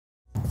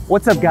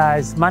What's up,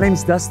 guys? My name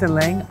is Dustin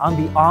Lang.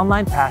 I'm the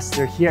online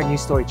pastor here at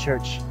NewStory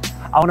Church.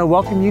 I want to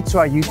welcome you to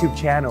our YouTube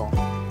channel.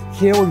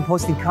 Here we'll be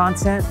posting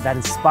content that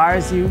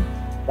inspires you,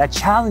 that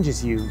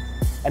challenges you,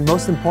 and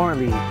most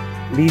importantly,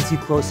 leads you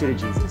closer to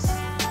Jesus.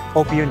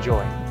 Hope you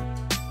enjoy.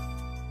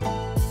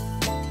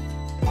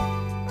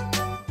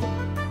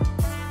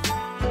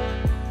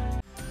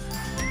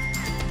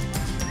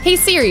 Hey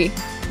Siri,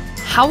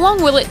 how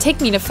long will it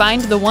take me to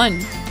find the one?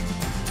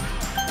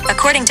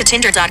 According to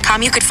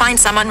Tinder.com, you could find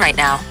someone right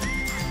now.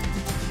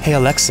 Hey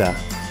Alexa,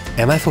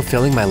 am I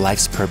fulfilling my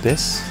life's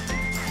purpose?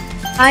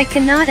 I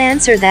cannot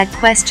answer that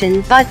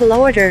question, but will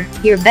order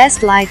Your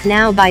Best Life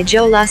Now by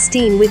Joel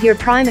Osteen with your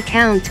Prime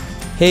account.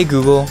 Hey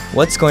Google,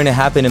 what's going to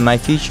happen in my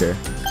future?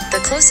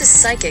 The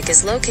closest psychic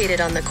is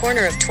located on the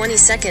corner of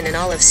 22nd and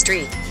Olive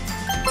Street.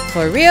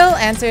 For real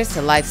answers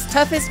to life's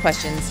toughest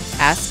questions,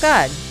 ask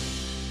God.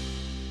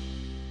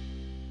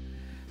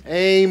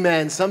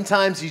 Amen.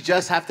 Sometimes you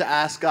just have to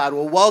ask God.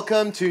 Well,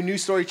 welcome to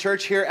NewStory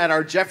Church here at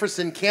our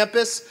Jefferson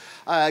campus.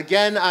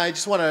 Again, I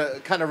just want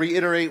to kind of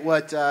reiterate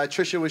what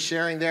Tricia was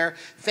sharing there.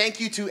 Thank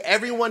you to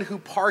everyone who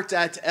parked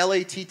at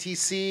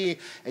LATTC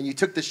and you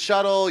took the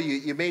shuttle,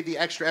 you made the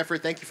extra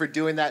effort. Thank you for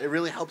doing that. It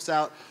really helps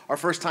out our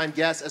first-time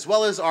guests as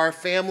well as our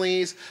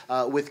families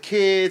with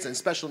kids and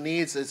special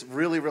needs. It's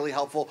really, really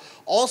helpful.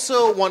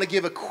 Also want to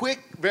give a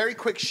very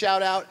quick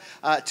shout out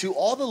to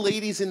all the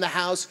ladies in the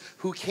house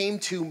who came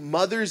to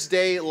Mother's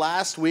Day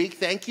last week.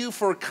 Thank you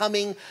for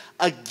coming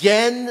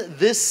again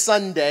this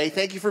Sunday.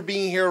 Thank you for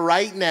being here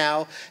right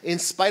now, in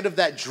spite of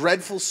that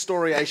dreadful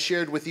story I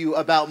shared with you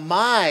about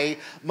my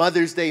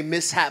Mother's Day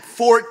mishap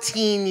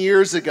 14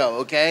 years ago,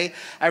 okay?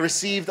 I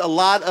received a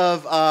lot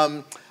of,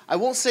 I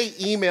won't say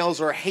emails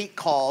or hate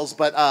calls,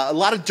 but a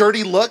lot of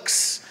dirty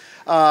looks.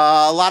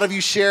 A lot of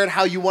you shared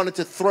how you wanted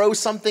to throw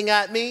something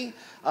at me.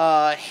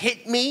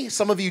 Hit me.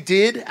 Some of you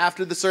did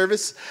after the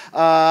service.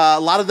 A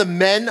lot of the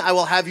men, I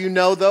will have you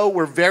know, though,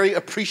 were very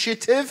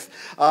appreciative.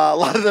 A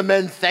lot of the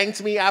men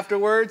thanked me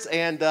afterwards.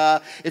 And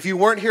if you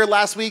weren't here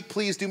last week,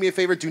 please do me a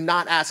favor. Do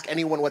not ask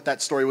anyone what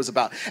that story was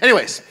about.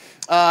 Anyways,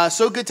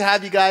 so good to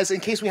have you guys. In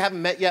case we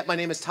haven't met yet, my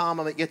name is Tom.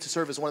 I get to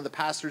serve as one of the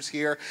pastors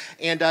here.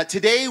 And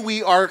today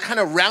we are kind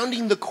of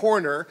rounding the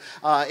corner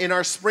in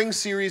our spring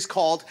series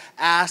called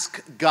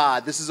Ask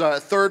God. This is a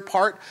third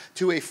part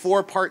to a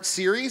four-part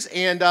series.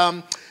 And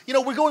you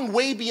know, we're going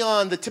way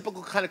beyond the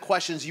typical kind of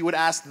questions you would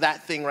ask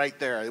that thing right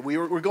there.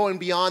 We're going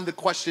beyond the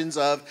questions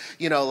of,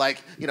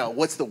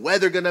 what's the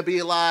weather going to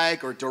be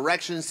like, or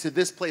directions to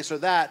this place or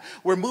that.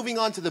 We're moving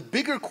on to the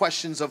bigger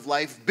questions of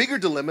life, bigger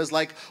dilemmas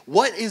like,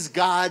 what is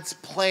God's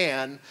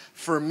plan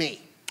for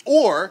me?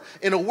 Or,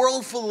 in a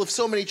world full of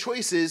so many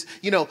choices,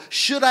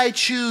 should I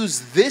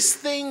choose this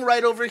thing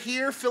right over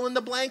here, fill in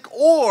the blank?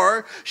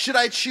 Or should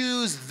I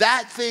choose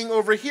that thing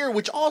over here,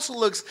 which also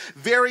looks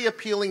very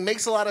appealing,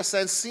 makes a lot of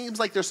sense, seems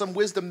like there's some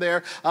wisdom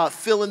there,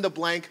 fill in the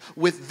blank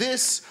with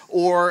this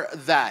or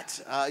that.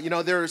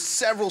 There are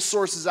several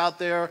sources out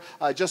there.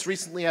 Just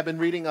recently I've been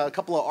reading a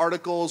couple of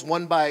articles,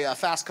 one by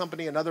Fast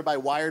Company, another by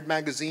Wired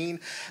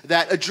Magazine,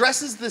 that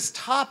addresses this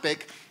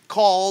topic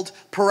called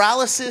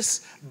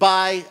paralysis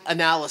by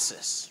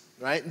analysis,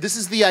 right? This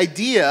is the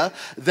idea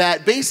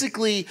that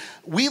basically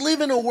we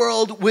live in a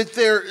world with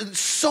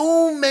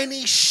so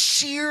many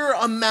sheer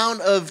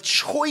amount of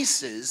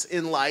choices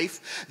in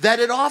life that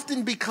it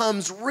often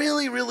becomes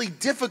really, really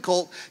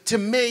difficult to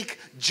make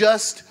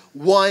just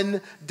one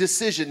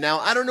decision. Now,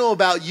 I don't know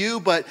about you,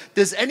 but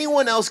does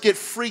anyone else get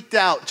freaked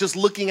out just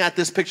looking at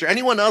this picture?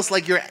 Anyone else,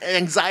 like your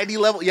anxiety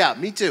level? Yeah,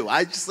 me too.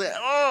 I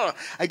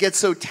get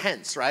so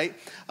tense, right?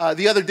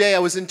 The other day I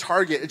was in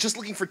Target just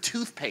looking for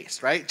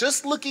toothpaste, right?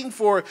 Just looking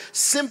for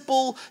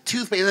simple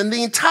toothpaste. And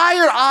the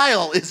entire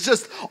aisle is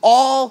just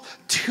all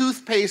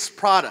toothpaste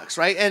products,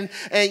 right? And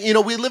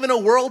we live in a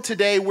world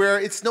today where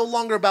it's no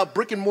longer about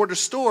brick and mortar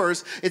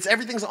stores.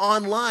 Everything's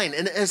online.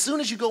 And as soon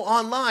as you go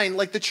online,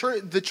 like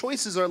the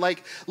choices are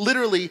like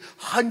literally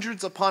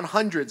hundreds upon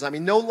hundreds. I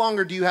mean, no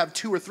longer do you have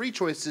 2 or 3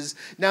 choices.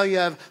 Now you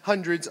have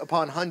hundreds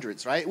upon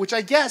hundreds, right? Which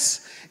I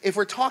guess if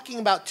we're talking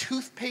about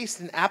toothpaste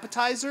and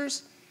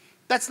appetizers,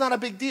 that's not a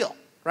big deal,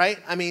 right?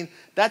 I mean,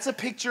 that's a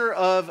picture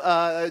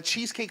of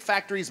Cheesecake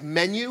Factory's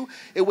menu.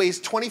 It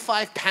weighs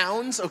 25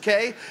 pounds,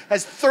 okay?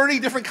 Has 30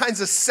 different kinds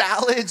of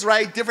salads,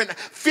 right?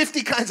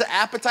 50 kinds of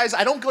appetizers.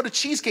 I don't go to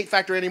Cheesecake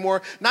Factory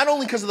anymore, not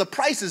only because of the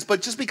prices,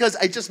 but just because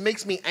it just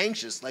makes me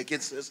anxious. Like,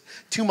 it's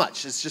too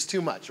much. It's just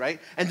too much, right?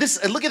 And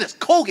look at this,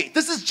 Colgate.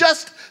 This is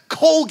just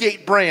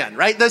Colgate brand,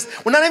 right?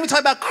 We're not even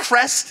talking about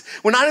Crest.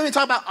 We're not even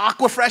talking about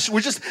Aquafresh.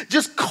 We're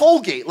just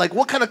Colgate. Like,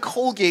 what kind of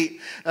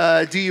Colgate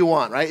do you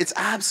want, right? It's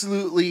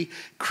absolutely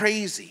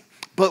crazy.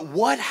 But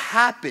what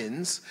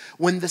happens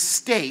when the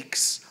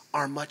stakes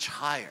are much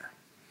higher?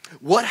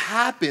 What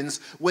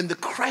happens when the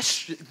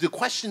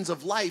questions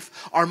of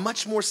life are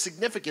much more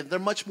significant? They're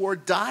much more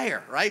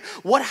dire, right?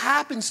 What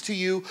happens to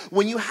you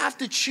when you have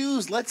to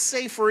choose, let's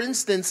say, for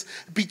instance,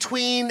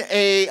 between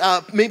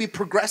maybe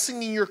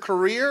progressing in your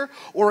career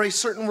or a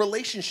certain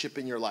relationship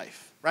in your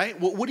life? right?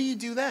 What do you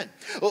do then?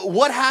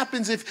 What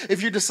happens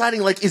if you're deciding,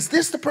 like, is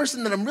this the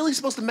person that I'm really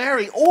supposed to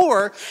marry?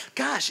 Or,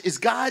 gosh, is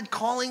God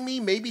calling me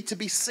maybe to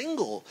be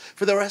single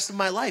for the rest of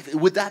my life?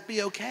 Would that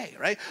be okay,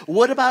 right?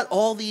 What about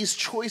all these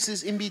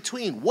choices in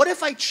between? What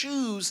if I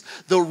choose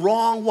the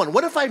wrong one?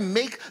 What if I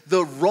make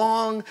the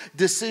wrong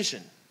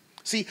decision?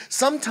 See,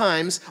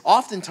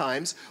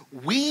 oftentimes,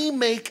 we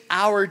make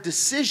our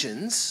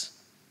decisions,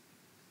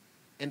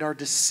 and our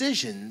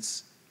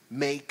decisions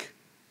make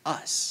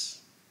us.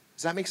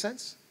 Does that make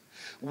sense?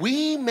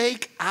 We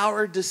make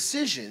our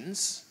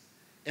decisions,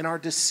 and our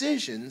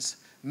decisions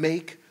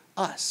make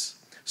us.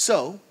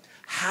 So,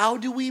 how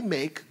do we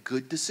make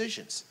good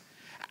decisions?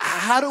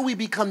 How do we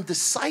become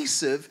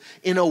decisive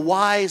in a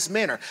wise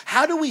manner?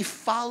 How do we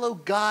follow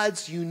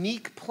God's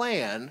unique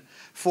plan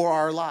for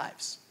our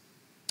lives?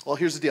 Well,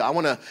 here's the deal. I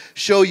want to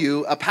show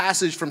you a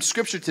passage from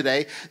Scripture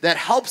today that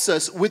helps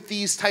us with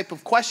these type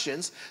of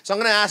questions. So I'm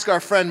going to ask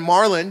our friend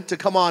Marlon to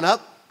come on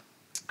up.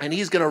 And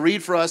he's going to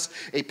read for us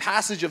a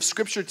passage of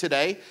Scripture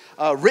today,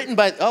 written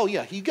by, oh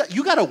yeah, you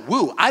got a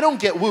woo. I don't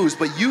get woos,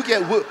 but you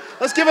get woo.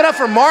 Let's give it up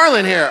for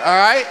Marlon here, all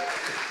right?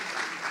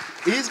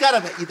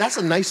 That's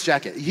a nice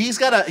jacket. He's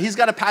got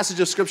a passage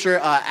of Scripture,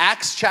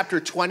 Acts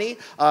chapter 20,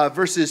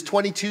 verses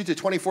 22 to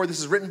 24. This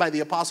is written by the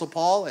Apostle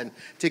Paul, and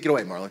take it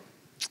away, Marlon.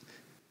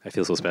 I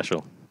feel so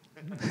special.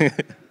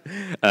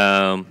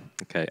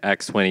 Okay,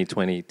 Acts 20,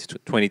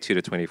 22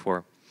 to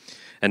 24.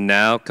 And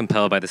now,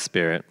 compelled by the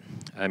Spirit,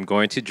 I'm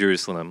going to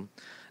Jerusalem,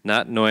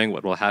 not knowing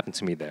what will happen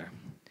to me there.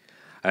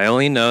 I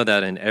only know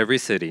that in every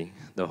city,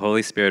 the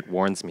Holy Spirit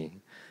warns me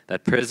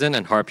that prison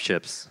and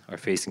hardships are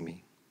facing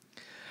me.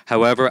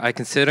 However, I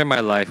consider my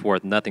life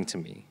worth nothing to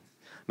me.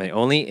 My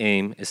only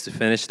aim is to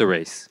finish the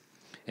race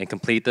and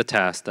complete the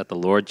task that the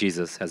Lord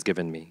Jesus has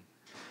given me,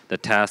 the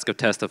task of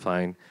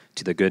testifying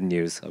to the good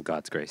news of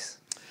God's grace.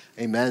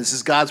 Amen. This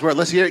is God's word.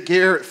 Let's hear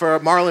it for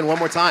Marlon one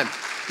more time.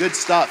 Good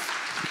stuff.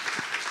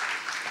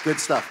 Good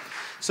stuff.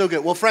 So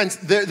good. Well, friends,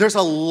 there's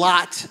a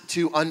lot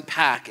to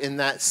unpack in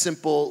that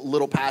simple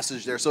little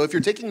passage there. So if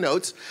you're taking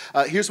notes,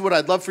 here's what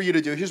I'd love for you to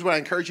do. Here's what I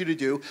encourage you to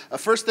do.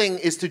 First thing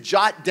is to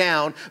jot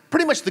down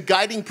pretty much the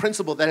guiding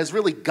principle that has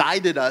really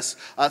guided us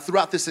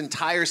throughout this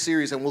entire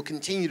series, and will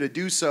continue to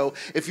do so.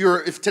 If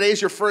today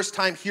is your first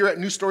time here at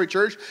New Story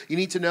Church, you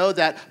need to know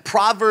that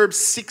Proverbs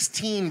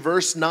 16,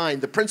 verse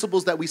 9, the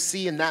principles that we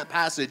see in that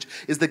passage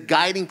is the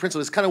guiding principle.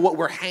 It's kind of what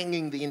we're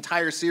hanging the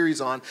entire series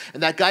on.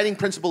 And that guiding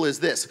principle is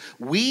this: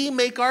 we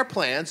make our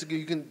plans.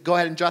 You can go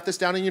ahead and jot this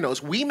down in your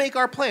notes. We make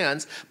our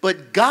plans,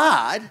 but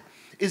God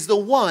is the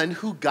one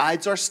who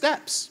guides our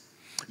steps.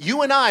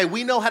 You and I,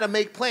 we know how to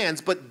make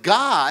plans, but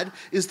God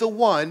is the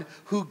one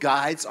who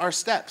guides our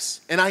steps.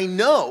 And I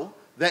know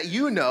that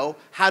you know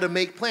how to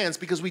make plans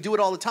because we do it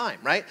all the time,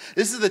 right?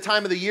 This is the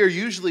time of the year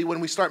usually when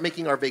we start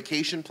making our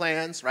vacation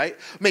plans, right?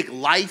 Make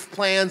life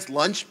plans,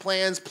 lunch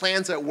plans,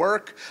 plans at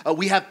work.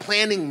 We have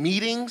planning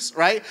meetings,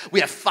 right?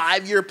 We have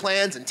 5-year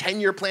plans and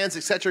 10-year plans,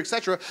 et cetera, et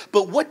cetera.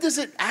 But what does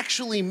it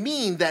actually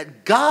mean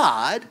that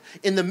God,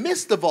 in the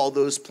midst of all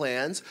those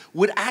plans,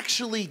 would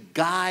actually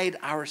guide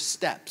our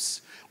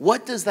steps?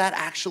 What does that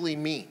actually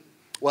mean?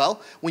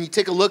 Well, when you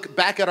take a look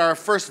back at our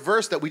first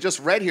verse that we just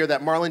read here,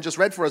 that Marlon just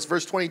read for us,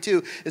 verse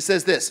 22, it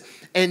says this: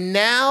 and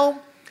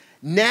now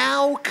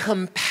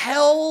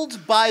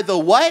compelled by the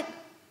what?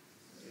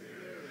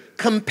 Spirit.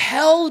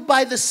 Compelled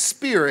by the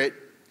Spirit,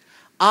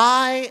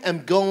 I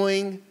am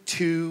going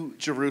to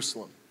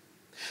Jerusalem.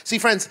 See,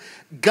 friends,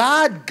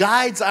 God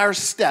guides our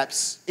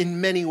steps in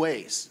many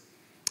ways.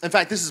 In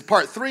fact, this is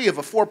part 3 of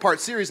a 4-part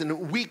series.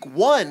 In week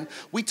 1,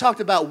 we talked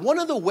about one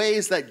of the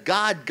ways that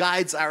God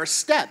guides our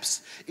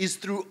steps is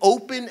through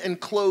open and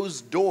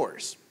closed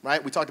doors,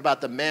 right? We talked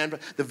about the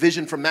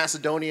vision from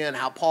Macedonia and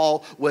how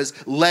Paul was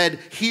led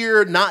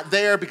here, not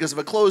there because of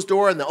a closed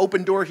door, and the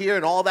open door here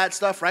and all that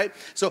stuff, right?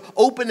 So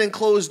open and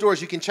closed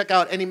doors. You can check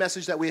out any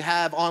message that we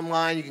have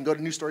online. You can go to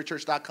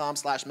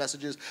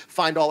newstorychurch.com/messages,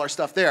 find all our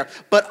stuff there.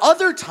 But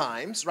other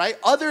times, right,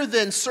 other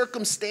than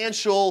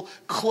circumstantial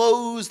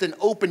closed and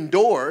open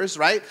doors,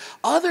 right,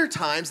 other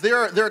times, there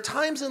are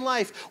times in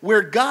life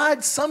where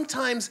God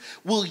sometimes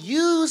will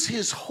use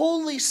his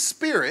Holy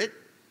Spirit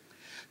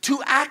to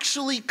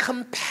actually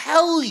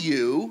compel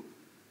you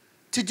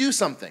to do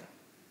something,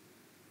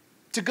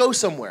 to go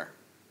somewhere,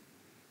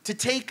 to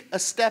take a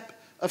step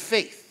of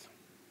faith.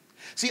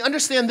 See,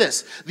 understand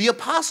this. The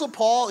Apostle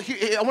Paul,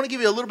 here, I want to give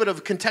you a little bit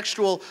of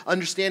contextual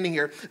understanding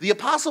here. The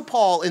Apostle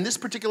Paul, in this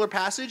particular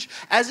passage,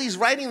 as he's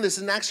writing this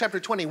in Acts chapter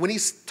 20, when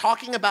he's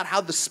talking about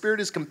how the Spirit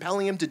is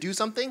compelling him to do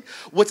something,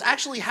 what's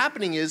actually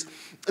happening is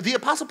the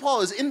Apostle Paul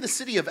is in the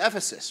city of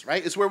Ephesus,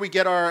 right? It's where we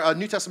get our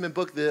New Testament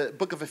book, the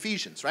book of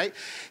Ephesians, right?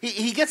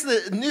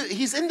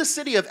 He's in the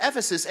city of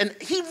Ephesus, and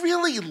he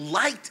really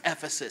liked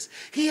Ephesus.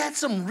 He had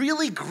some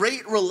really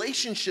great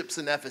relationships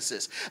in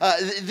Ephesus.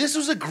 This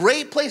was a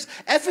great place.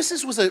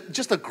 Ephesus was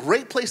just a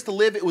great place to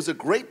live. It was a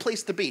great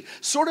place to be.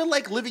 Sort of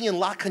like living in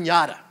La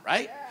Cañada, right?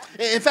 right?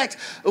 In fact,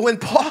 when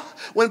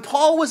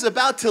Paul was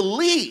about to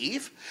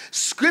leave,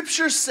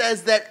 Scripture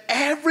says that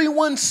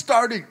everyone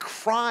started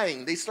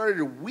crying. They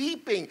started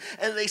weeping,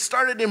 and they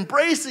started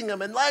embracing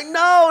him and like,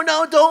 no,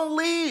 don't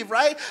leave,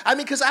 right? I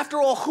mean, because after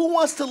all, who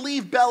wants to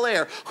leave Bel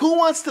Air? Who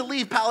wants to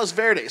leave Palos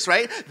Verdes,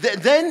 right?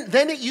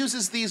 Then it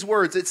uses these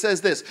words. It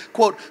says this,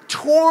 quote,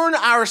 torn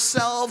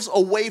ourselves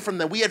away from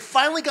them. We had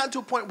finally gotten to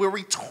a point where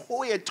we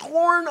had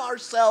torn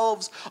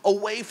ourselves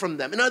away from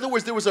them. In other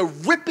words, there was a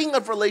ripping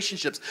of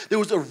relationships. There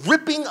was a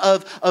ripping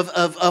of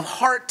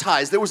heart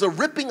ties. There was a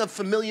ripping of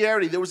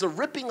familiarity. There was a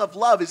ripping of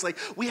love. It's like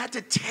we had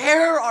to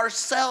tear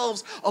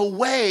ourselves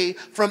away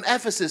from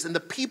Ephesus and the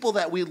people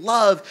that we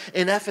love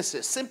in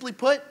Ephesus. Simply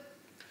put,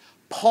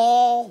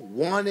 Paul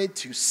wanted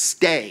to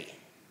stay.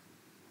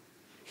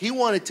 He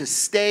wanted to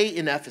stay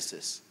in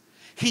Ephesus.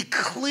 He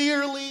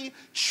clearly,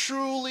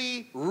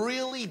 truly,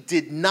 really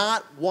did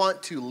not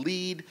want to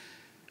leave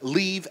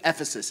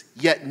Ephesus.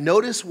 Yet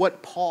notice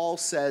what Paul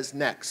says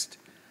next.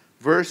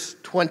 Verse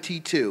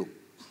 22.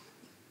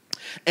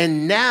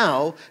 And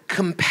now,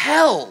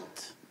 compelled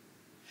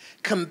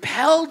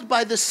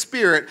by the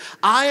Spirit,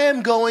 I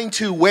am going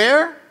to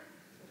where?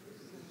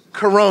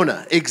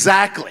 Corona.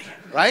 Exactly,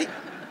 right?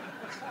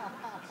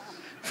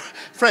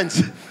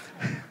 Friends,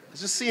 I was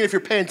just seeing if you're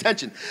paying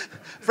attention.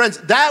 Friends,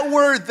 that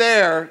word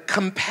there,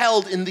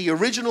 compelled in the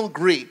original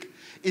Greek,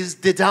 is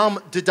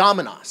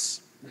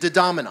didominos,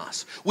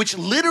 which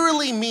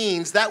literally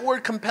means, that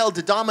word compelled,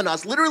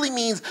 didominos, literally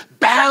means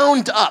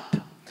bound up.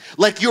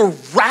 Like you're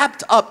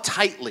wrapped up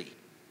tightly.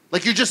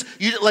 Like you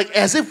like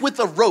as if with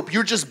a rope,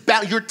 you're just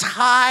bound, you're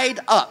tied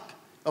up,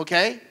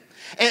 okay?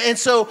 And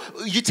so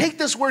you take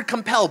this word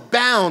compelled,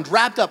 bound,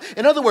 wrapped up.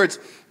 In other words,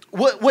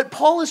 what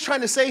Paul is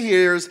trying to say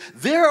here is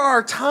there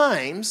are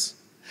times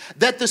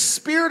that the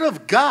Spirit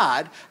of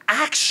God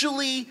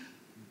actually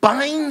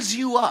binds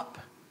you up.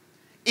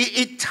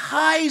 It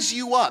ties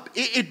you up.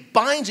 It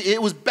binds you.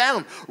 It was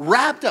bound,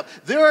 wrapped up.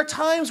 There are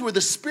times where the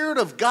Spirit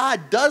of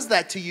God does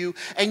that to you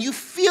and you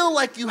feel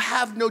like you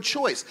have no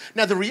choice.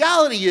 Now, the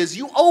reality is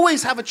you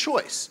always have a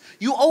choice.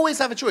 You always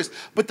have a choice.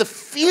 But the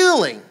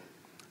feeling,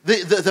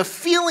 the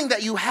feeling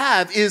that you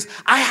have is,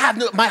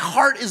 my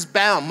heart is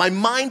bound. My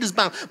mind is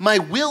bound. My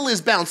will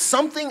is bound.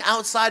 Something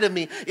outside of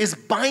me is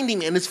binding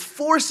me and is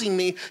forcing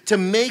me to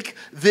make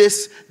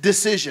this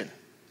decision.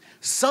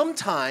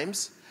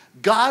 Sometimes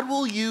God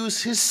will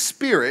use His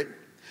Spirit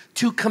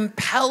to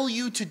compel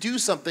you to do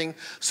something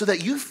so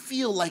that you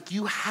feel like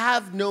you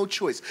have no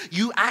choice.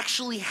 You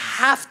actually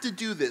have to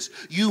do this.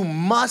 You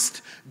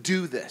must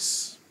do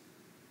this.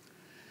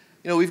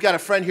 You know, we've got a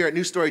friend here at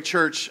NewStory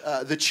Church,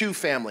 the Chu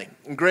family,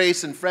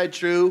 Grace and Fred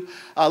Chu.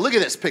 Look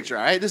at this picture,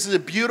 all right? This is a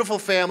beautiful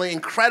family,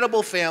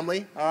 incredible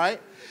family, all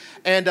right?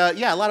 And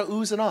yeah, a lot of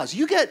oohs and ahs.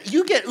 You get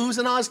oohs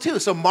and ahs too.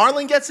 So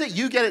Marlon gets it,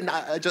 you get it.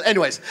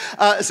 Anyways,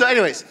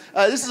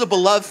 this is a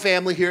beloved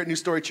family here at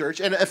NewStory Church.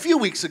 And a few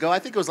weeks ago, I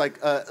think it was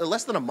like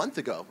less than a month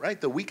ago,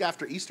 right? The week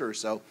after Easter or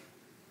so,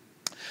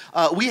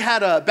 we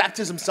had a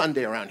baptism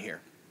Sunday around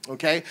here.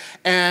 Okay,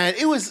 and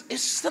it's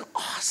just an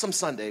awesome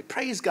Sunday.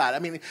 Praise God. I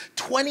mean,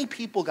 20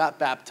 people got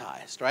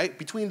baptized, right?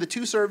 Between the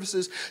two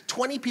services,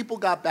 20 people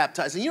got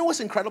baptized. And you know what's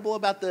incredible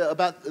about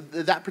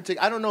that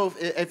particular? I don't know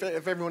if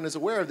everyone is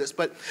aware of this,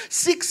 but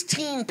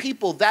 16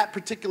 people that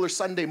particular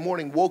Sunday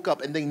morning woke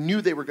up and they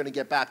knew they were going to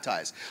get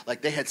baptized.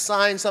 Like they had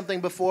signed something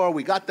before,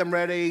 we got them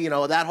ready, you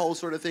know, that whole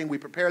sort of thing. We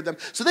prepared them,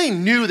 so they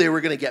knew they were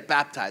going to get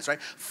baptized,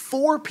 right?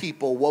 4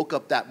 people woke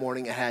up that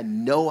morning and had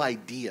no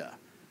idea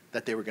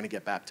that they were going to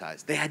get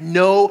baptized.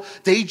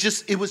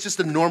 It was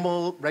just a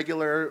normal,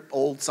 regular,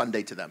 old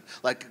Sunday to them.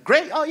 Like,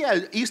 great, oh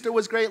yeah, Easter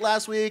was great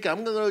last week. I'm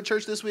going to go to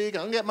church this week.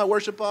 I'm going to get my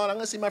worship on. I'm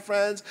going to see my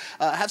friends,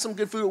 have some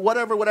good food,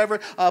 whatever.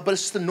 But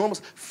it's just the normal.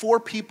 4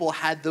 people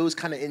had those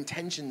kind of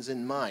intentions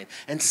in mind.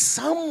 And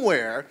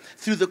somewhere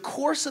through the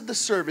course of the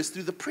service,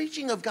 through the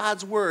preaching of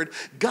God's word,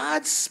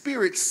 God's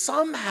Spirit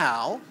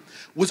somehow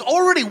was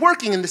already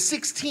working in the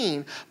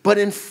 16, but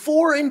in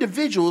 4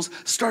 individuals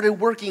started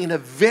working in a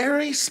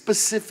very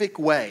specific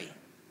way.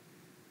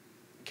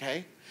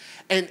 Okay?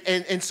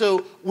 And so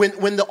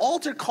when the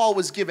altar call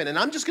was given, and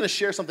I'm just going to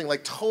share something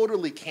like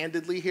totally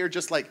candidly here,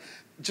 just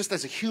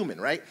as a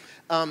human, right?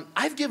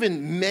 I've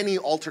given many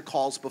altar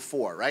calls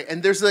before, right?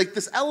 And there's like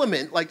this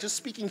element, like just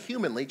speaking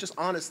humanly, just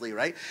honestly,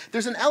 right?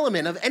 There's an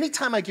element of any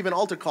time I give an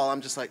altar call, I'm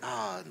just like,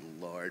 oh,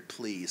 Lord,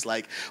 please.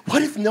 Like,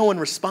 what if no one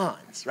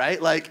responds,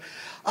 right? Like,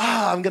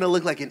 I'm going to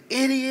look like an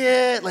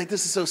idiot. Like,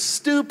 this is so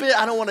stupid.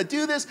 I don't want to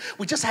do this.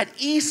 We just had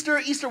Easter.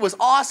 Easter was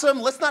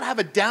awesome. Let's not have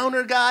a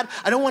downer, God.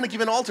 I don't want to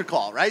give an altar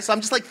call, right? So I'm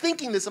just like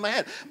thinking this in my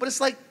head. But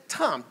it's like,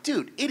 Tom,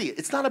 dude, idiot.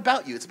 It's not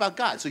about you. It's about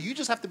God. So you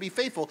just have to be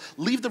faithful.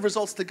 Leave the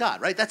results to God,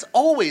 right? That's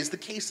always the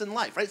case in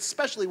life, right?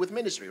 Especially with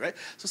ministry, right?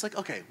 So it's like,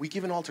 okay, we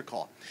give an altar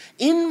call.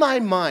 In my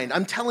mind,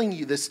 I'm telling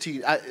you this to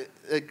you.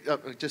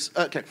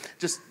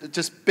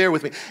 Just bear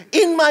with me.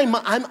 In my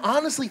mind, I'm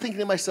honestly thinking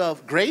to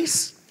myself,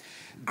 Grace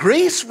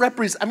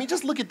represents, I mean,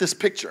 just look at this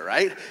picture,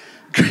 right?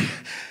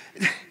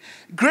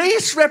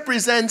 Grace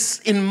represents,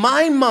 in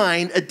my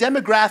mind, a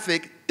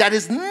demographic that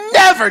is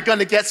never going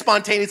to get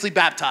spontaneously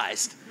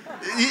baptized.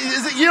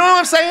 You know what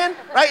I'm saying?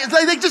 Right? It's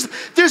like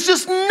there's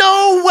just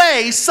no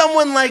way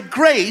someone like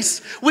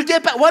Grace would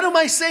get back. What am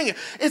I saying?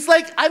 It's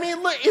like, I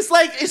mean, look, it's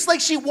like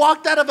she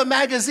walked out of a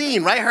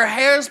magazine, right? Her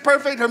hair's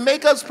perfect, her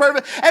makeup's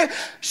perfect. And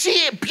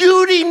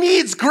beauty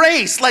needs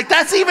grace. Like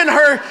that's even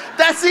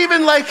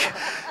like,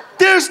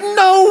 there's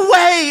no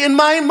way in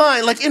my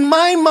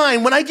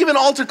mind, when I give an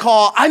altar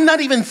call, I'm not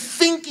even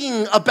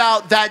thinking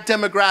about that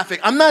demographic.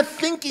 I'm not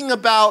thinking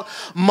about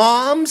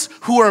moms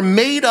who are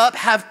made up,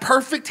 have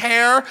perfect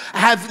hair,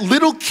 have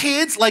little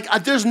kids. Like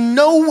there's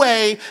no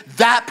way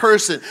that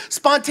person.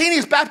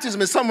 Spontaneous baptism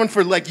is someone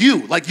for like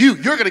you,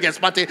 you're gonna get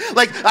spontaneous.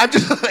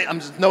 I'm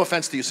just, no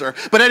offense to you, sir.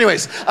 But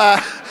anyways,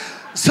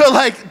 so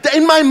like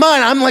in my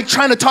mind, I'm like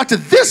trying to talk to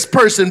this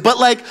person, but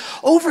like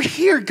over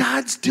here,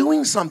 God's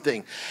doing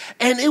something.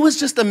 And it was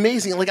just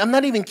amazing. Like, I'm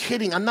not even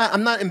kidding. I'm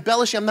not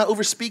embellishing. I'm not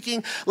over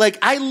speaking. Like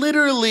I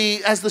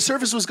literally, as the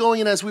service was going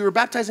and as we were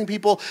baptizing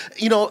people,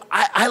 you know,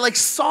 I like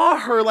saw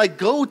her like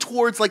go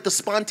towards like the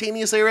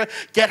spontaneous area,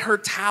 get her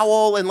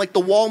towel and like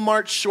the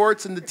Walmart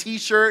shorts and the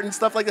t-shirt and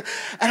stuff like that.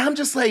 And I'm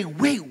just like,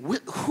 wait,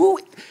 who,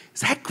 is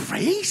that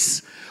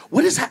Grace?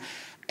 What is that?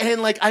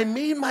 And like, I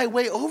made my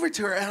way over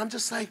to her and I'm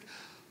just like,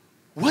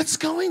 what's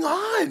going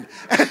on?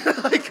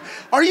 And like,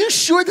 are you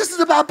sure this is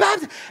about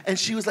baptism? And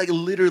she was like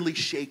literally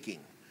shaking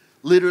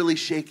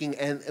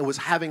and was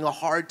having a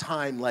hard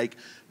time like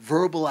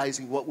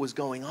verbalizing what was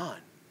going on,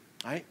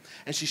 right?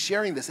 And she's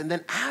sharing this. And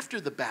then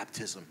after the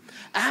baptism,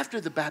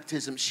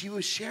 she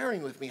was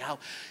sharing with me how,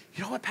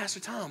 you know what, Pastor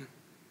Tom,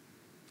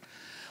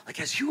 like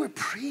as you were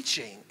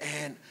preaching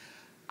and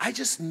I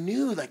just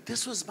knew like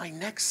this was my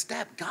next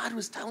step. God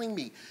was telling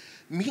me,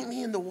 meet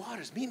me in the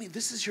waters. Meet me.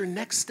 This is your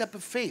next step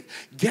of faith.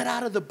 Get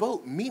out of the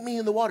boat. Meet me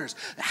in the waters.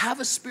 Have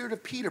a spirit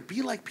of Peter.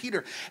 Be like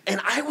Peter. And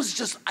I was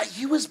just,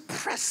 he was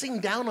pressing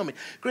down on me.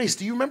 Grace,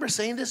 do you remember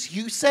saying this?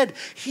 You said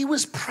he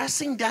was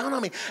pressing down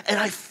on me. And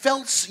I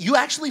felt, you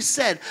actually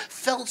said,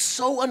 felt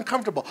so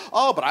uncomfortable.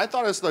 Oh, but I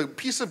thought it's the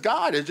peace of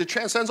God. It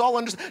transcends all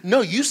understanding.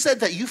 No, you said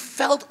that you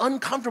felt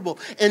uncomfortable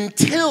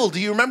until, do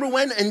you remember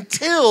when?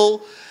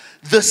 Until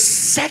the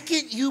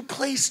second you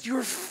placed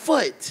your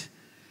foot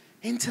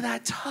into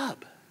that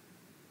tub.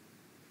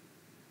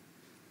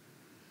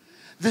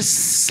 The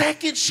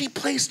second she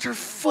placed her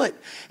foot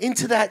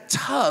into that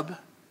tub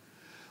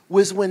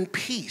was when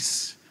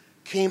peace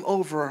came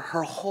over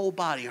her whole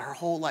body, her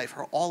whole life,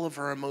 all of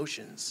her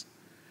emotions.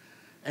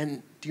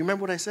 And do you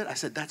remember what I said? I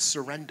said, that's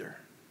surrender.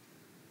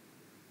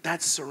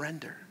 That's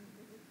surrender.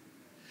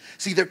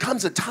 See, there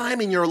comes a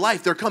time in your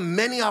life, there come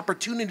many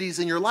opportunities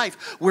in your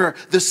life where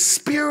the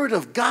Spirit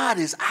of God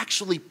is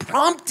actually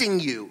prompting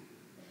you.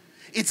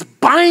 It's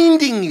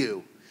binding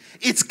you.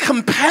 It's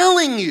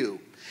compelling you.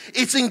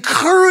 It's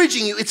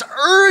encouraging you. It's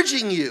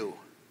urging you.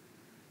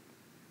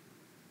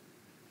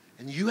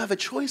 And you have a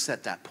choice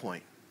at that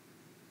point.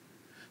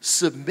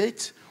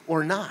 Submit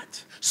or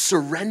not.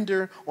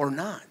 Surrender or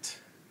not.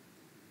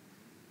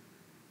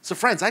 So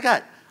friends, I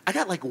got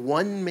like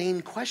one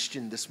main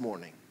question this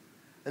morning.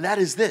 And that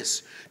is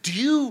this. Do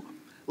you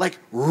like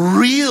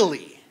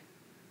really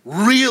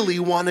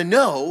want to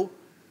know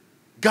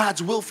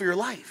God's will for your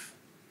life?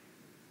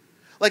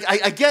 Like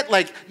I get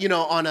like, you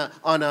know, on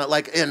a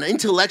like an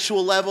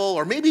intellectual level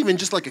or maybe even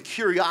just like a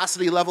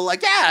curiosity level,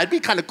 like, yeah, it'd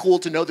be kind of cool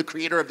to know the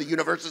creator of the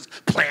universe's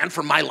plan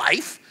for my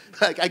life.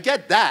 Like I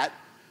get that.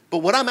 But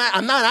what I'm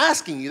not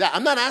asking you that.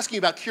 I'm not asking you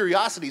about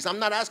curiosities. I'm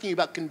not asking you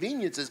about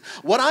conveniences.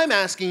 What I'm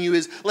asking you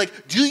is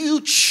like, do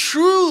you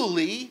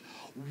truly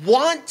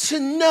want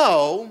to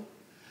know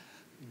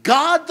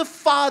God the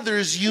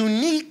Father's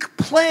unique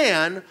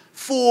plan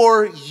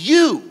for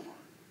you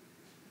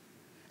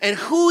and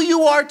who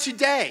you are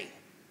today?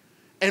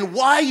 And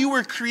why you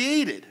were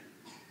created?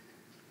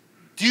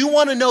 Do you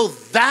want to know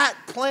that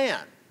plan?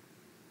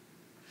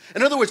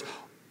 In other words,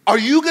 are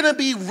you going to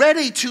be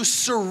ready to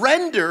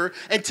surrender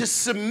and to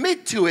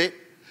submit to it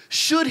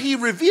should he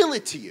reveal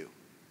it to you?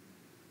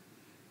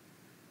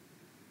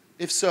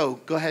 If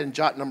so, go ahead and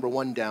jot number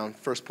 1 down,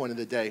 first point of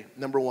the day.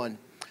 Number 1,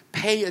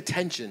 pay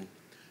attention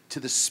to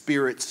the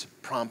Spirit's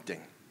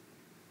prompting.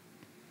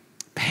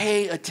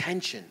 Pay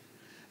attention.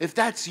 If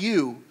that's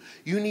you,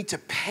 you need to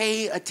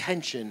pay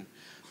attention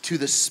to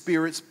the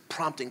Spirit's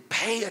prompting.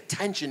 Pay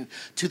attention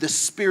to the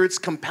Spirit's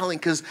compelling,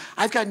 because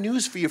I've got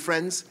news for you,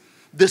 friends.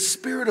 The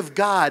Spirit of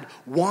God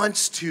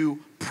wants to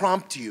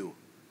prompt you,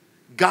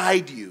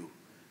 guide you,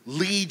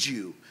 lead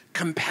you,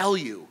 compel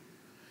you.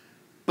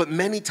 But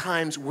many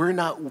times we're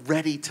not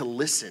ready to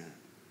listen.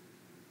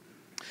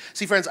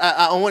 See, friends,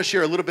 I want to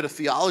share a little bit of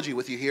theology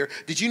with you here.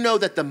 Did you know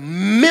that the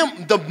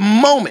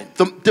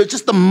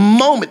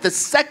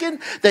second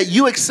that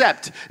you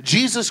accept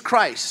Jesus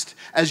Christ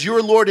as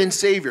your Lord and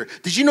Savior,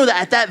 did you know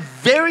that at that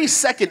very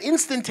second,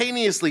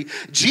 instantaneously,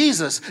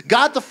 Jesus,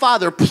 God the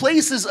Father,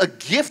 places a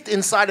gift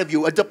inside of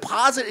you, a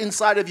deposit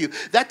inside of you.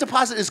 That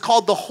deposit is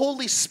called the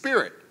Holy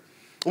Spirit.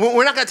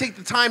 We're not going to take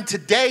the time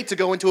today to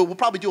go into it. We'll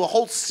probably do a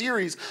whole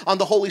series on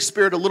the Holy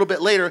Spirit a little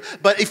bit later.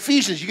 But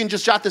Ephesians, you can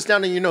just jot this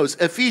down in your notes.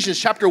 Ephesians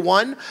chapter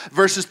 1,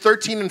 verses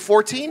 13 and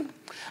 14,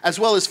 as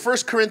well as 1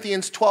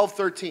 Corinthians 12,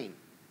 13.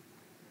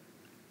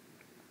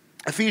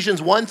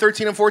 Ephesians 1,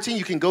 13 and 14,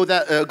 you can go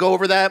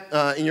over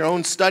that in your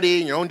own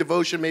study, in your own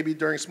devotion, maybe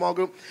during small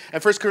group.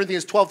 And 1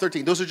 Corinthians 12,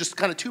 13. Those are just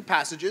kind of two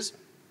passages.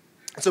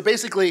 So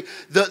basically,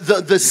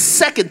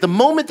 the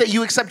moment that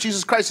you accept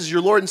Jesus Christ as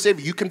your Lord and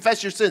Savior, you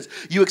confess your sins,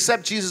 you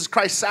accept Jesus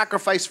Christ's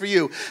sacrifice for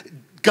you,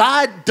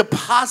 God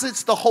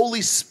deposits the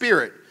Holy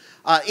Spirit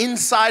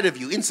inside of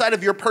you, inside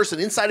of your person,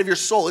 inside of your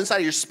soul, inside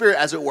of your spirit,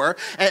 as it were.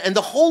 And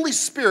the Holy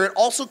Spirit,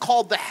 also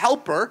called the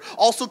Helper,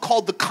 also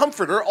called the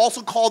Comforter,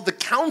 also called the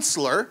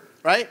Counselor,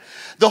 right?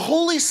 The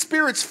Holy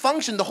Spirit's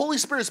function, the Holy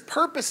Spirit's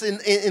purpose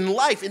in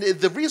life, and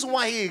the reason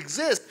why he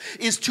exists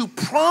is to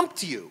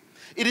prompt you.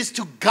 It is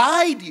to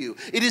guide you.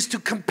 It is to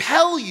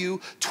compel you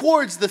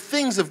towards the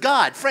things of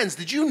God. Friends,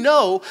 did you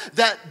know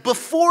that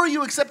before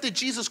you accepted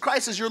Jesus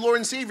Christ as your Lord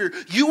and Savior,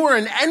 you were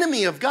an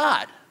enemy of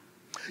God?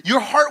 Your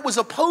heart was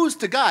opposed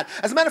to God.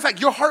 As a matter of fact,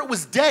 your heart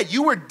was dead.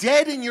 You were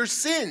dead in your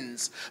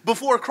sins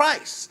before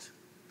Christ.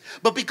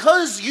 But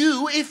because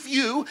if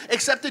you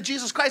accepted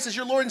Jesus Christ as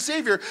your Lord and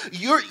Savior,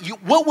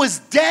 what was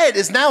dead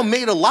is now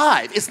made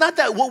alive. It's not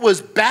that what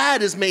was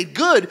bad is made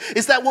good.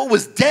 It's that what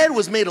was dead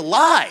was made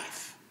alive.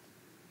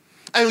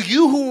 And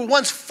you who were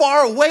once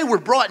far away were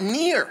brought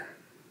near.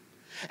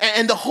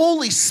 And the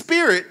Holy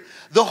Spirit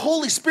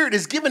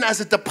is given as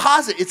a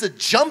deposit. It's a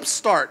jump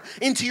start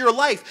into your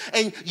life.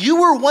 And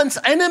you were once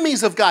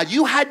enemies of God.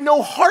 You had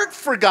no heart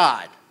for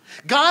God.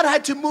 God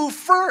had to move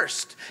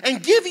first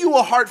and give you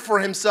a heart for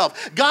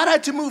himself. God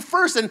had to move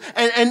first and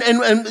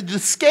the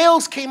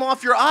scales came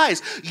off your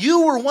eyes.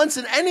 You were once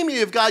an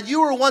enemy of God.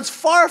 You were once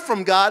far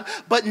from God.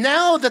 But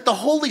now that the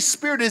Holy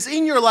Spirit is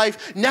in your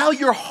life, now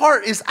your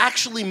heart is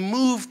actually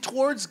moved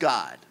towards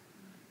God.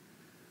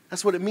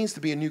 That's what it means to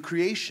be a new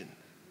creation.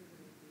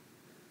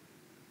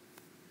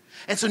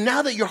 And so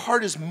now that your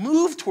heart is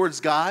moved towards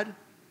God,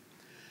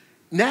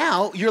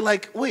 now you're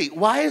like, wait,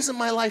 why isn't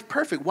my life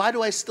perfect? Why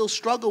do I still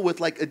struggle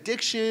with like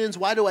addictions?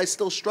 Why do I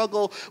still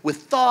struggle with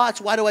thoughts?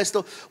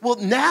 Well,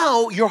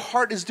 now your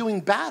heart is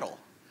doing battle.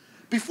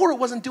 Before it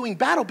wasn't doing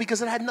battle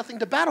because it had nothing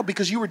to battle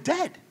because you were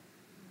dead.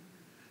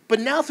 But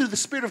now through the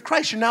Spirit of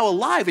Christ, you're now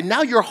alive and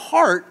now your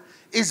heart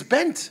is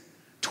bent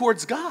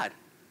towards God,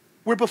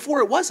 where before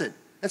it wasn't.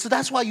 And so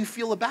that's why you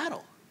feel a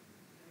battle.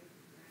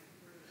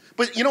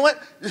 But you know what?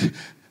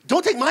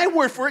 Don't take my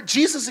word for it.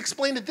 Jesus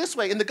explained it this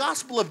way. In the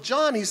Gospel of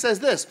John, he says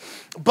this,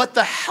 but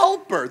the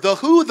Helper, the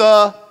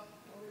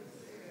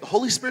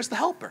Holy Spirit's the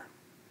Helper.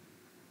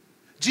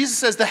 Jesus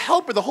says the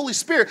Helper, the Holy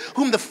Spirit,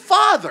 whom the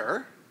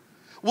Father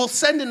will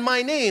send in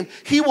my name,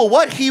 he will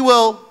what? He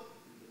will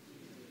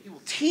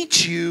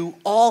teach you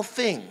all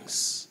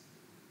things.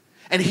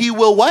 And he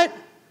will what?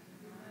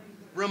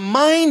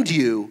 Remind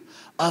you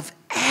of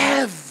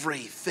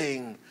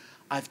everything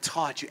I've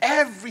taught you,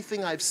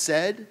 everything I've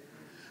said.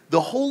 The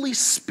Holy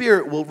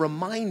Spirit will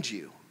remind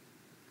you.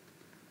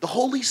 The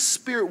Holy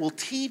Spirit will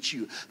teach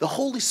you. The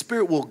Holy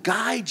Spirit will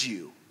guide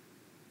you.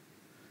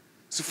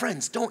 So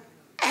friends, don't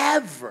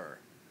ever,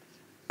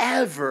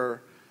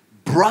 ever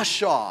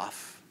brush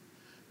off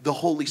the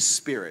Holy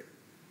Spirit.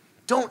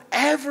 Don't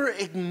ever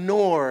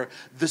ignore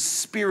the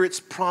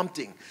Spirit's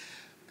prompting.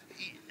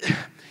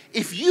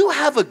 If you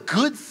have a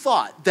good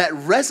thought that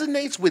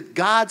resonates with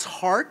God's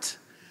heart,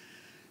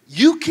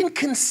 you can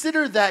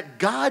consider that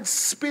God's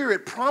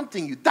Spirit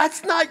prompting you.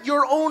 That's not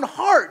your own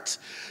heart.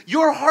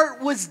 Your heart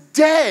was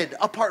dead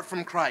apart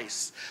from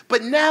Christ.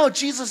 But now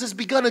Jesus has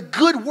begun a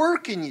good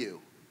work in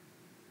you.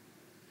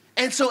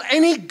 And so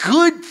any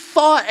good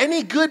thought,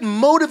 any good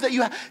motive that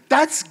you have,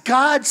 that's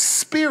God's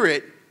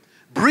Spirit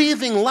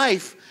breathing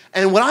life.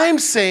 And what I'm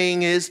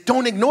saying is,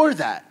 don't ignore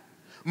that.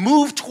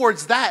 Move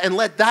towards that and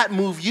let that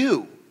move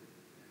you.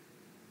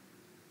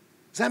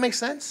 Does that make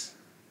sense?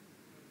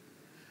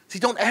 See,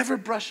 don't ever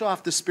brush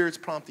off the Spirit's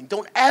prompting.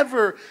 Don't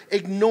ever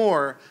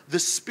ignore the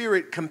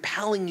Spirit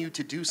compelling you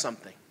to do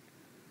something.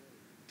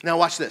 Now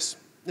watch this.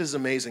 This is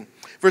amazing.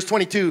 Verse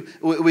 22,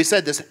 we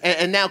said this,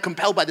 and now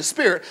compelled by the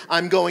Spirit,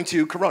 I'm going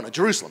to Corona,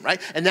 Jerusalem, right?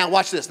 And now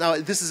watch this. Now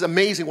this is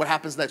amazing what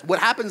happens next. What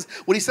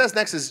he says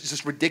next is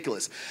just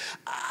ridiculous.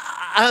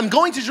 I'm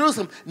going to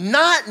Jerusalem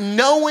not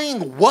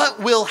knowing what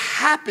will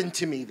happen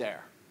to me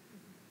there.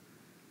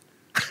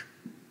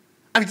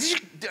 I mean,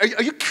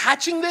 are you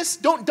catching this?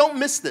 Don't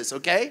miss this,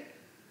 okay?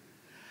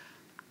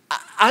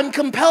 I'm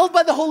compelled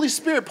by the Holy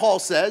Spirit, Paul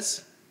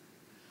says.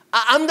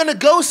 I'm going to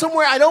go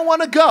somewhere I don't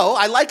want to go.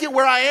 I like it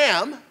where I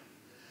am.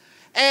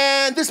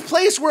 And this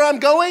place where I'm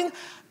going,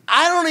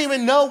 I don't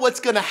even know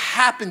what's going to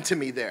happen to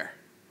me there.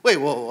 Wait,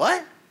 well,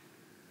 what?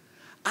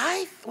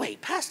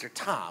 Wait, Pastor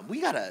Tom,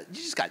 you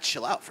just got to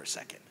chill out for a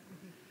second.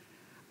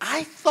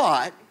 I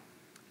thought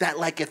that,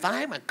 like, if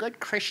I'm a good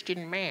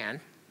Christian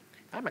man,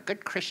 if I'm a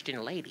good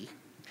Christian lady,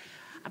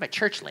 I'm a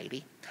church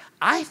lady,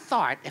 I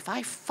thought if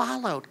I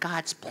followed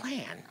God's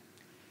plan,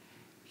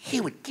 he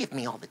would give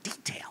me all the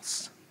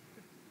details.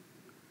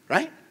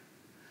 Right?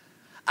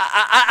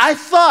 I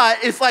thought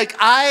if like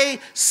I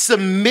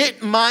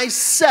submit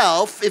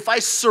myself, if I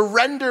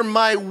surrender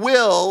my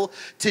will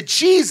to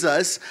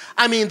Jesus,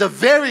 I mean, the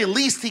very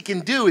least he can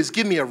do is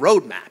give me a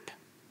roadmap,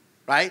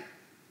 right?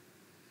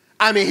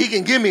 I mean, he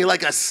can give me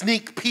like a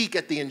sneak peek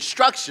at the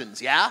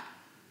instructions, yeah?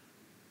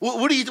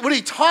 What are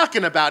you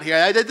talking about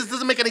here? This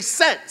doesn't make any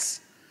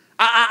sense.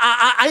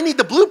 I need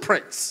the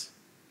blueprints.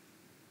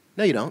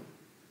 No, you don't.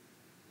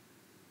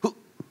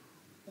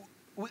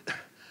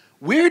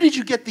 Where did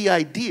you get the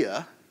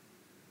idea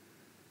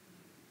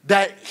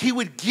that he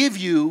would give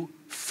you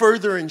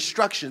further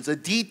instructions, a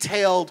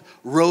detailed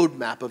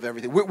roadmap of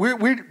everything?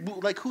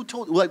 Like, who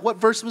told, like, what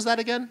verse was that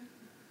again?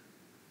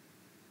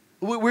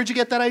 Where'd you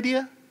get that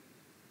idea?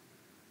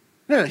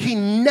 No, he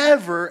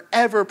never,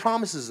 ever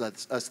promises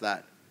us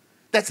that.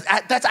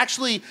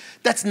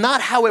 That's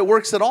not how it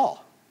works at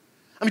all.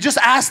 I mean, just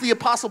ask the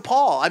Apostle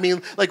Paul. I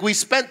mean, like we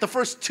spent the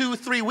first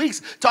 2-3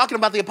 weeks talking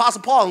about the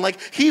Apostle Paul, and like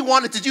he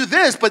wanted to do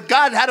this, but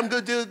God had him go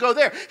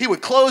there. He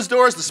would close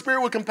doors, the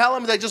Spirit would compel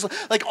him, just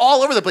like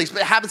all over the place.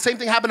 But same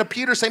thing happened to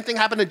Peter, same thing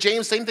happened to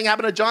James, same thing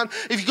happened to John.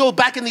 If you go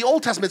back in the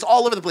Old Testament, it's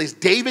all over the place.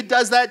 David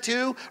does that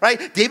too,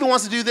 right? David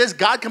wants to do this.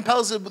 God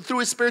compels him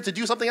through his Spirit to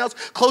do something else,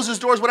 closes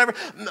doors, whatever.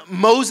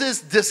 Moses,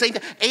 the same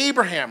thing.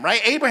 Abraham,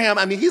 right? Abraham,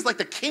 I mean, he's like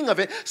the king of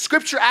it.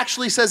 Scripture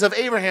actually says of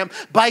Abraham,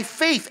 by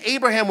faith,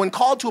 Abraham, when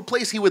called to a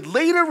place he would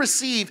later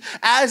receive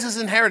as his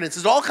inheritance.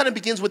 It all kind of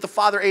begins with the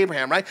father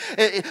Abraham, right?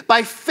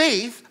 By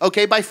faith,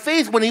 okay, by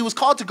faith, when he was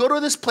called to go to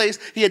this place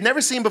he had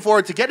never seen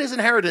before to get his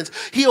inheritance,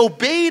 he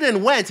obeyed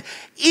and went,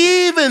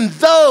 even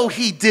though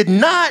he did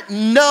not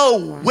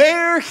know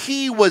where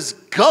he was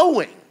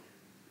going.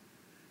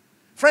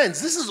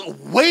 Friends, this is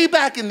way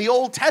back in the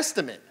Old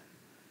Testament.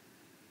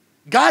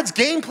 God's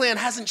game plan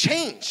hasn't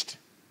changed.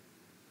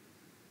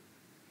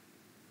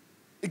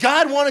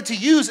 God wanted to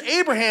use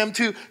Abraham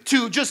to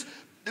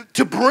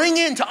bring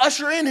in, to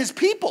usher in his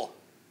people,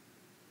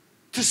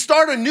 to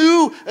start a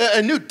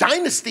new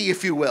dynasty,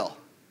 if you will.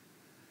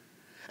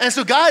 And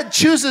so God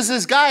chooses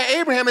this guy,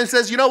 Abraham, and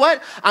says, you know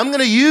what? I'm going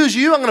to use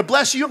you. I'm going to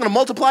bless you. I'm going to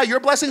multiply your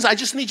blessings. I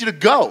just need you to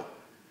go.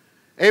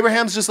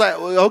 Abraham's just like,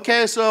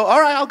 okay, so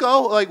all right, I'll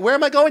go. Like, where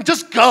am I going?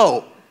 Just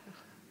go.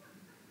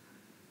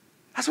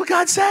 That's what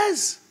God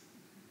says.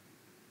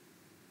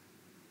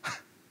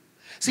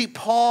 See,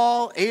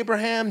 Paul,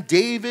 Abraham,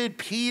 David,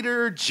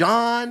 Peter,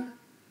 John,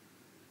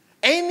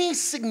 any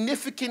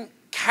significant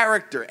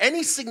character,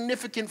 any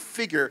significant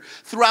figure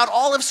throughout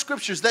all of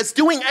Scriptures that's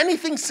doing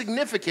anything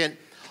significant,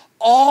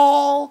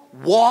 all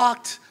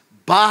walked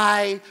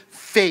by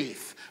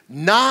faith,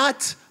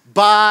 not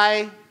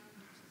by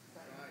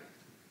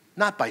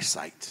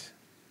sight.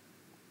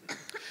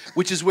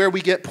 Which is where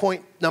we get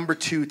point number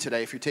 2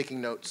 today, if you're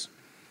taking notes.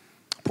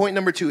 Point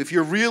number 2, if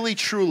you're really,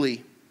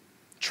 truly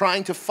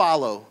trying to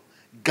follow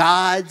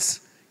God's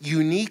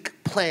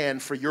unique plan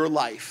for your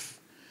life,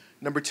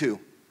 number 2,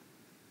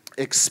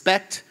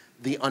 expect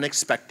the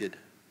unexpected.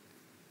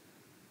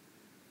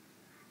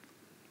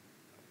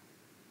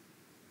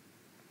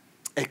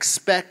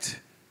 Expect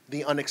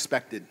the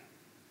unexpected.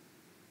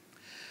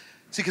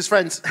 See, because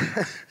friends,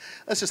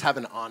 let's just have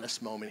an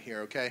honest moment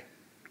here, okay?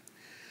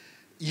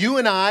 You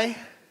and I,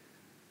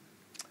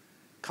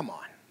 come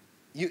on.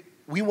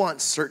 We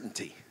want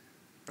certainty,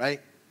 right?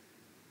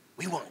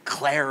 We want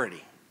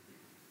clarity,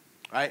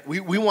 right?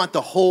 We want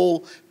the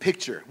whole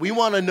picture. We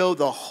want to know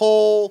the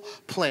whole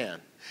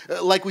plan.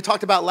 Like we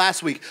talked about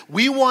last week,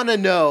 we want to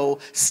know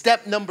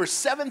step number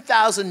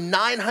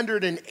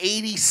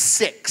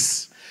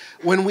 7,986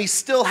 when we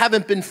still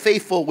haven't been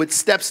faithful with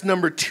steps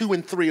number 2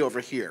 and 3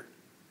 over here,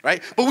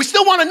 right? But we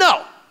still want to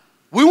know.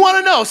 We want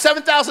to know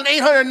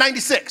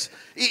 7,896.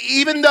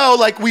 Even though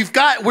like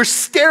we're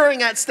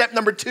staring at step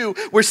number 2,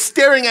 we're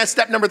staring at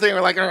step number 3, and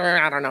we're like,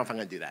 I don't know if I'm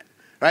going to do that,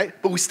 right?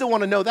 But we still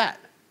want to know that.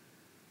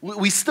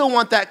 We still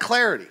want that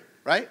clarity,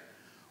 right?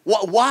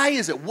 Why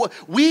is it?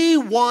 We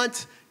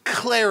want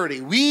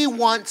clarity. We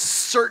want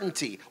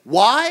certainty.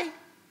 Why?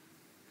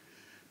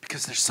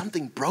 Because there's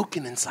something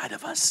broken inside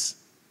of us.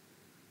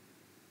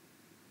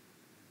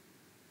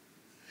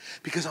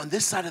 Because on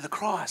this side of the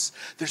cross,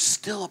 there's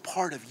still a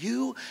part of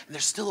you and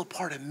there's still a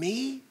part of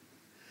me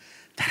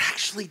that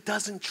actually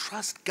doesn't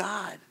trust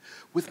God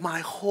with my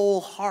whole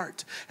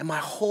heart and my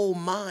whole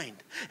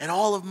mind and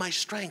all of my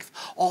strength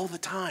all the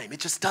time.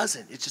 It just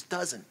doesn't. It just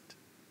doesn't.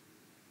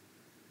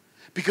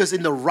 Because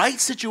in the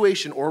right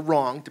situation or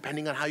wrong,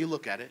 depending on how you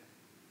look at it,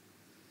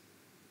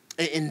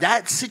 in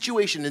that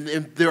situation,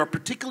 and there are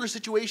particular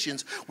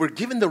situations where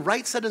given the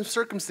right set of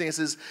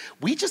circumstances,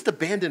 we just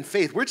abandon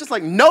faith. We're just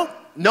like, nope,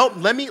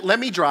 let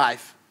me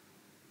drive.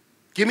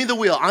 Give me the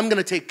wheel. I'm going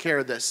to take care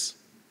of this.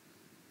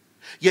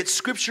 Yet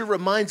Scripture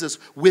reminds us,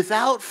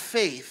 without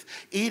faith,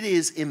 it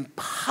is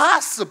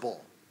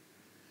impossible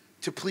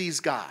to please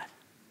God.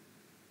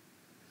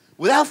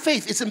 Without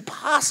faith, it's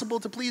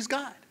impossible to please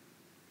God.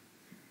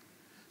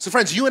 So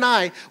friends, you and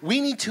I, we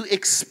need to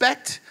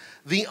expect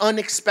the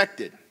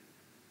unexpected.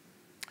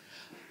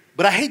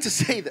 But I hate to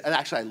say that, and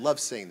actually I love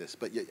saying this,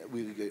 but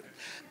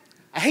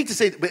I hate to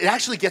say that, but it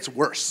actually gets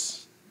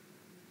worse.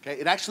 Okay,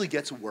 it actually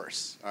gets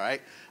worse, all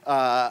right?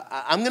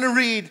 I'm going to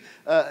read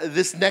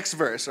this next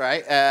verse,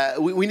 right?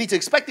 We need to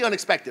expect the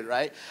unexpected,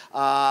 right?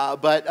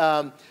 But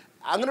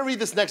I'm going to read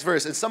this next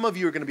verse, and some of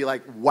you are going to be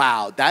like,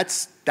 wow,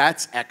 that's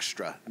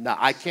extra. No,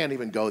 I can't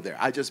even go there.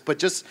 But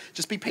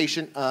just be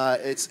patient.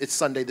 It's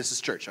Sunday. This is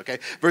church, okay?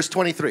 Verse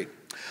 23.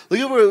 Look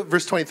at what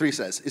verse 23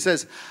 says. It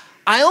says,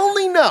 I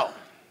only know.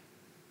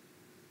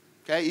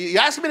 Okay, you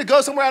ask me to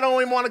go somewhere I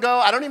don't even want to go.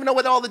 I don't even know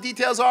what all the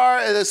details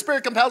are. The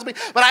Spirit compels me.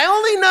 But I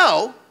only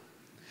know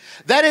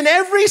that in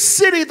every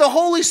city the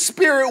Holy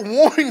Spirit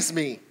warns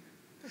me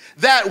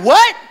that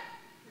what?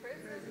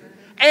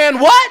 And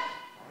what?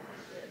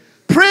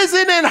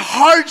 Prison and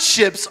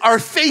hardships are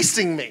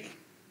facing me.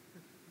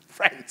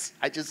 Friends,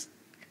 I just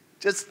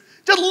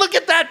look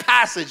at that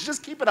passage.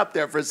 Just keep it up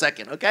there for a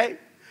second, okay?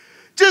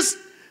 Just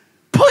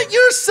put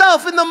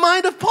yourself in the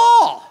mind of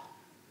Paul,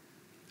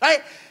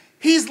 right?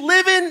 He's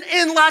living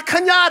in La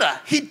Cañada.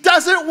 He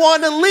doesn't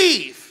want to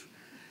leave.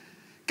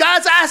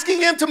 God's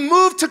asking him to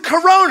move to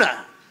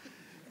Corona.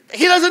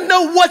 He doesn't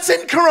know what's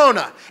in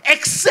Corona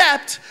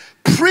except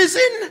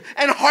prison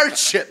and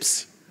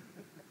hardships.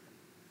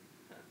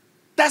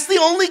 That's the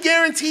only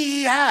guarantee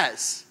he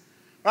has,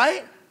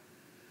 right?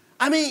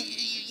 I mean,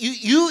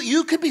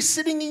 you could be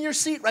sitting in your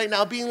seat right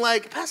now being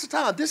like, Pastor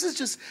Tom, this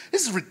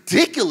is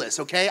ridiculous,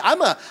 okay?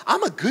 I'm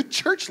a good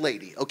church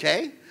lady,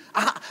 okay?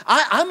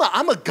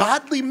 I'm a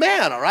godly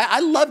man, all right? I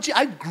love you.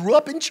 I grew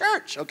up in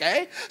church,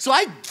 okay? So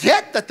I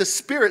get that the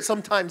Spirit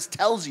sometimes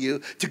tells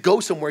you to go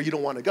somewhere you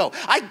don't want to go.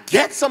 I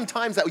get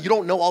sometimes that you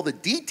don't know all the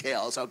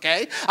details,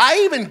 okay?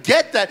 I even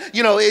get that,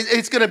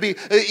 it's going to be,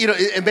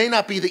 it may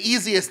not be the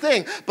easiest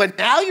thing, but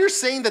now you're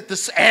saying that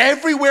this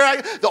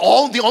everywhere, the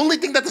only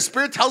thing that the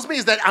Spirit tells me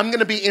is that I'm going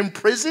to be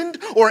imprisoned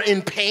or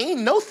in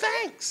pain? No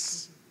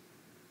thanks.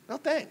 No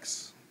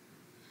thanks.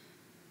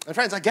 And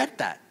friends, I get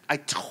that. I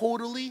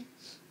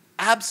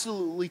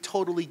absolutely,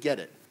 totally get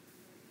it.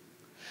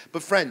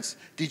 But friends,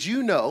 did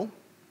you know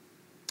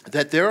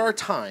that there are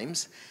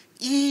times,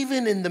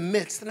 even in the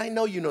midst, and I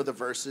know you know the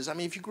verses. I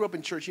mean, if you grew up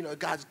in church, you know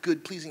God's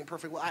good, pleasing, and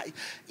perfect will.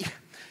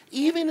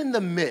 Even in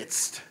the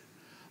midst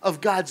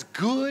of God's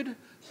good,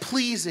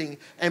 pleasing,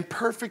 and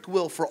perfect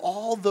will for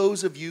all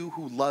those of you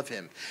who love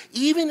him,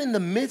 even in the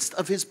midst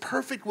of his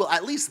perfect will,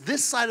 at least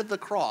this side of the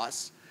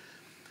cross,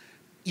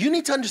 you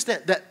need to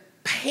understand that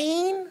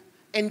pain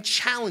and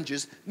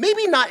challenges,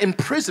 maybe not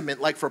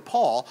imprisonment like for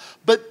Paul,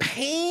 but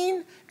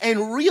pain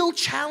and real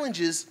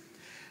challenges,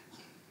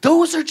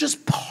 those are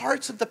just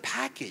parts of the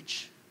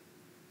package.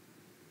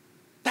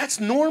 That's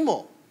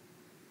normal.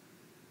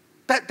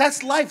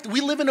 That's life.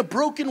 We live in a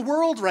broken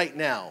world right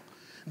now.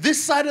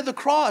 This side of the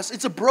cross,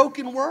 it's a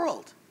broken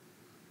world.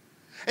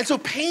 And so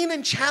pain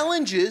and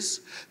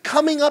challenges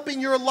coming up in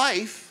your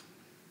life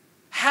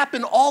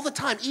happen all the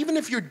time, even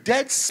if you're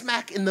dead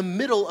smack in the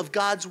middle of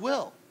God's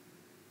will.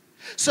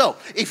 So,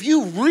 if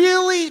you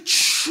really,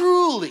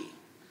 truly,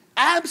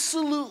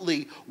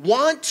 absolutely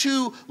want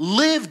to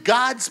live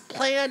God's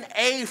plan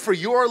A for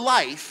your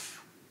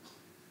life,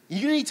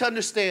 you need to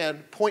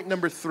understand point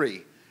number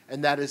 3,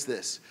 and that is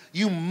this.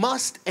 You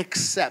must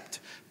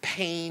accept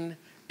pain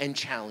and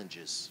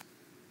challenges.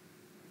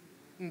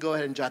 You can go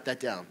ahead and jot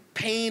that down.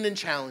 Pain and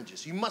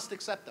challenges. You must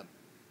accept them.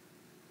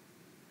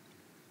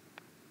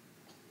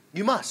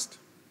 You must.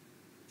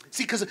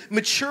 See, because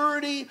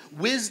maturity,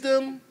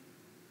 wisdom,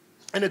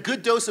 and a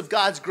good dose of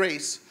God's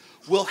grace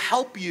will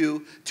help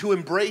you to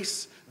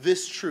embrace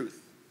this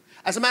truth.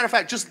 As a matter of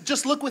fact,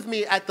 just look with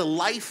me at the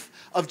life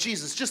of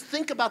Jesus. Just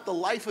think about the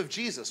life of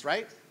Jesus,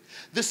 right?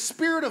 The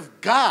Spirit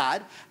of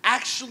God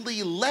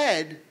actually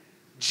led.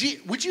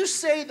 Would you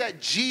say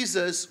that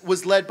Jesus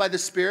was led by the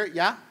Spirit?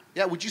 Yeah?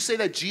 Yeah. Would you say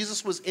that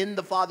Jesus was in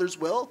the Father's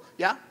will?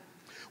 Yeah?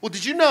 Well,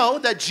 did you know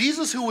that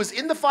Jesus, who was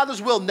in the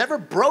Father's will, never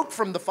broke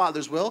from the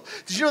Father's will?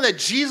 Did you know that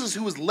Jesus,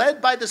 who was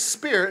led by the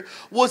Spirit,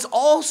 was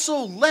also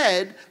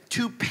led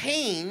to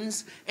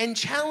pains and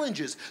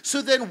challenges?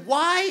 So then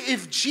why,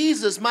 if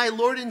Jesus, my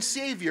Lord and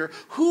Savior,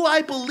 who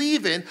I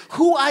believe in,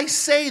 who I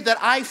say that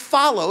I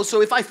follow,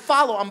 so if I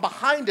follow, I'm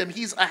behind him,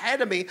 he's ahead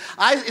of me.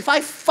 If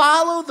I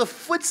follow the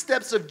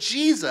footsteps of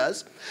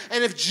Jesus,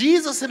 and if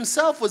Jesus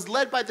himself was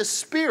led by the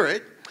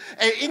Spirit,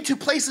 into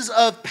places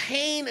of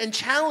pain and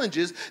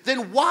challenges,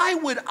 then why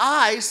would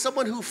I,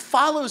 someone who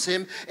follows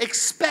him,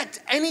 expect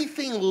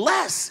anything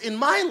less in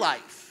my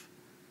life?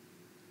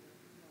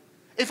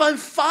 If I'm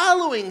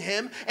following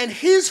him and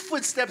his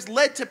footsteps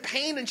led to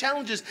pain and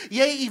challenges,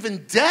 yea,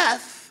 even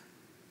death,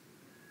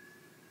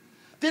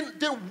 then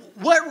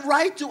what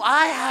right do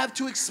I have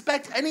to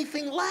expect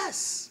anything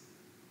less?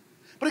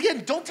 But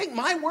again, don't take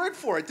my word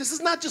for it. This is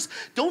not just,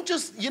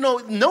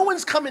 no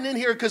one's coming in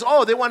here because,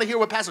 they want to hear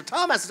what Pastor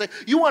Tom has to say.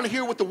 You want to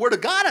hear what the Word of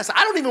God has to say.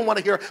 I don't even want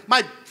to hear,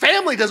 my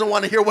family doesn't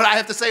want to hear what I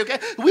have to say, okay?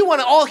 We want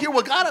to all hear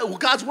what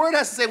God's Word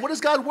has to say. What does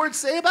God's Word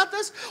say about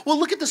this? Well,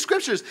 look at the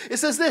Scriptures. It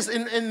says this,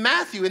 in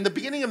Matthew, in the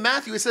beginning of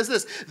Matthew, it says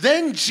this.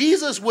 Then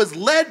Jesus was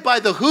led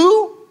by the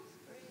who?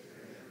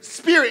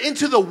 Spirit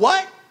into the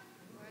what?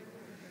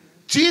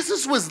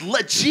 Jesus,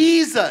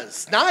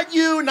 not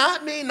you,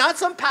 not me, not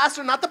some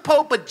pastor, not the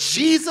Pope, but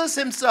Jesus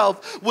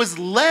himself was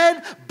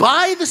led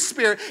by the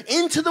Spirit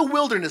into the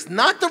wilderness,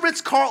 not the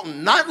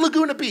Ritz-Carlton, not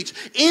Laguna Beach,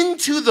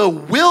 into the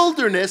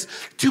wilderness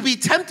to be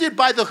tempted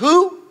by the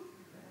who?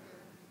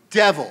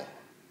 Devil.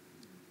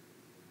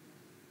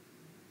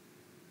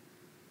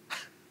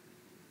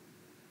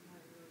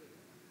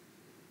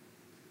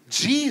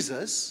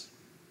 Jesus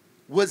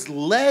was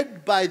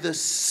led by the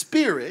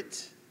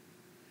Spirit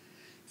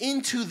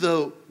into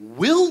the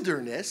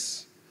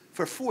wilderness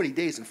for 40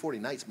 days and 40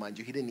 nights, mind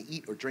you. He didn't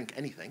eat or drink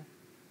anything.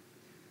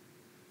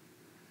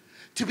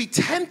 To be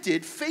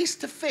tempted face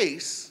to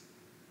face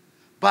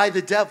by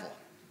the devil.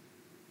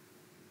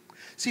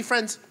 See,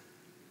 friends,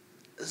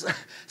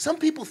 some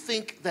people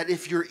think that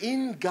if you're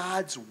in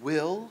God's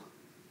will,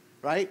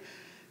 right,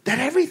 that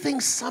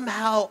everything's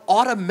somehow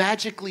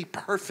automatically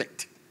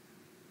perfect.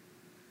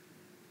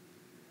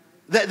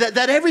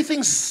 That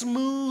everything's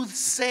smooth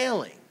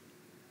sailing.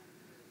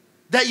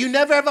 That you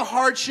never have a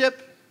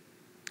hardship.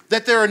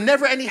 That there are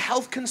never any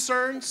health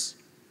concerns.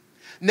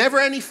 Never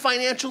any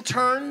financial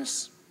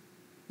turns.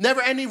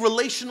 Never any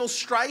relational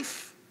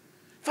strife.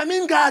 If I'm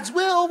in God's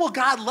will, well,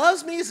 God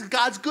loves me. It's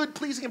God's good,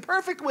 pleasing, and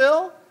perfect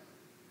will.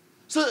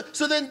 So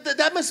then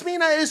that must mean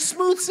that it's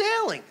smooth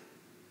sailing.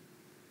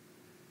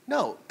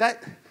 No,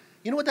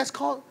 you know what that's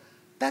called?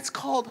 That's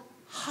called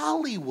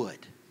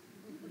Hollywood.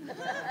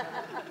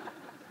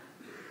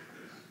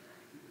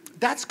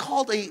 That's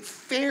called a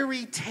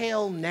fairy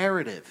tale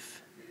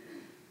narrative.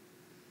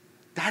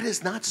 That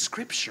is not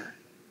Scripture.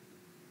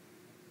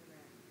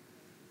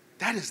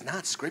 That is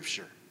not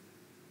Scripture.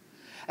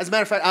 As a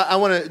matter of fact, I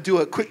want to do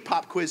a quick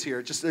pop quiz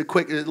here, just a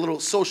little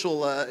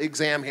social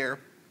exam here,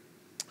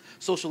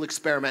 social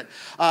experiment.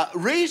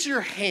 Raise your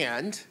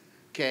hand,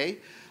 okay?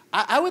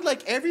 I would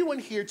like everyone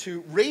here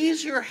to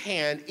raise your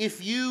hand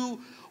if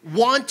you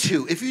want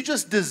to, if you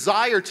just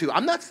desire to.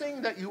 I'm not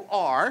saying that you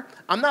are.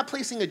 I'm not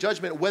placing a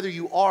judgment whether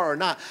you are or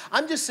not.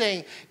 I'm just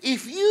saying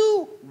if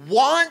you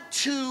want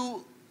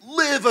to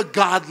live a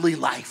godly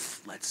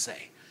life, let's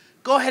say,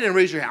 go ahead and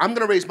raise your hand. I'm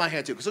going to raise my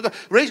hand too. So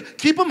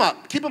keep them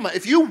up. Keep them up.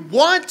 If you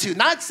want to,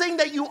 not saying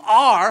that you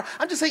are,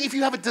 I'm just saying if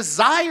you have a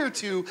desire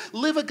to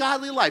live a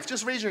godly life,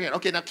 just raise your hand.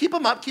 Okay, now keep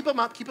them up, keep them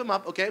up, keep them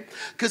up, okay?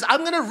 Because I'm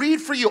going to read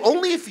for you.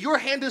 Only if your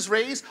hand is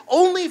raised,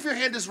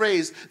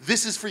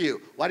 this is for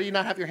you. Why do you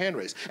not have your hand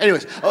raised?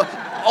 Anyways,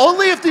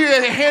 only if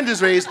your hand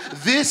is raised,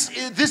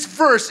 this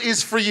verse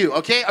is for you,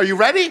 okay? Are you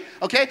ready?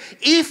 Okay?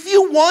 If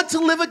you want to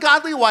live a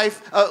godly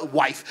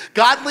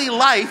godly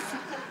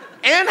life,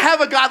 and have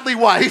a godly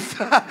wife,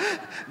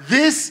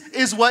 this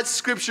is what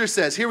Scripture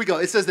says. Here we go.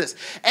 It says this.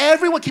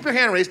 Everyone, keep your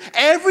hand raised.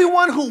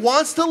 Everyone who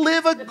wants to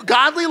live a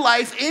godly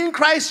life in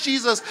Christ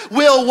Jesus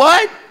will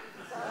what?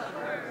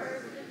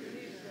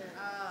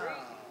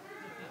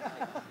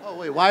 Oh,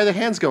 wait. Why are the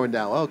hands going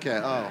down? Okay.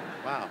 Oh,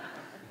 wow.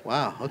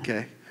 Wow.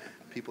 Okay.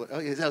 People.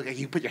 Okay.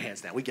 You put your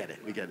hands down. We get it.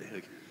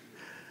 Okay.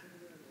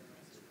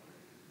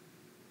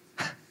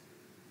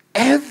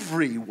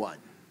 Everyone.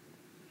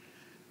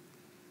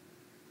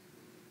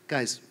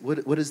 Guys,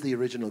 what does the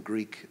original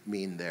Greek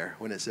mean there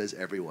when it says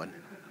everyone?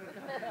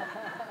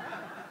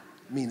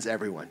 It means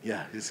everyone.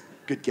 Yeah, it's a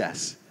good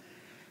guess.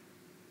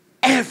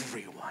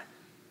 Everyone.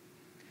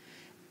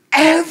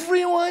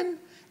 Everyone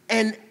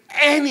and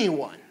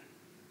anyone.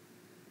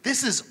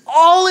 This is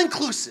all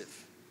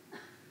inclusive.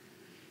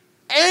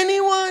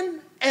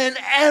 Anyone and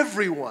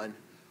everyone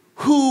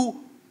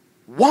who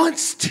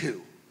wants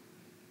to.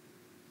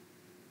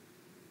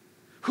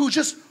 Who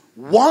just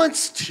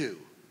wants to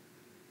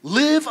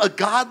live a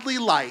godly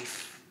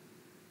life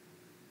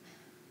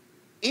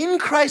in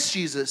Christ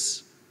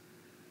Jesus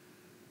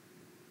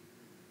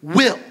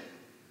will,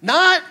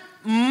 not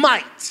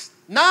might,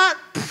 not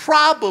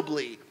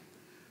probably,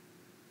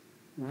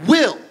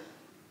 will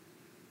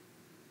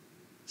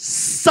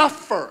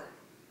suffer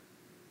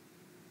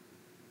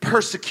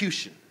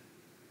persecution.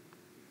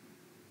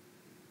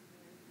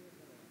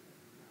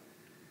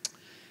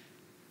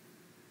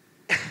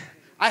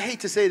 I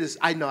hate to say this.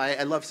 I know,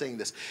 I love saying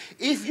this.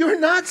 If you're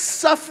not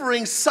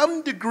suffering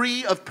some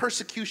degree of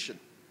persecution,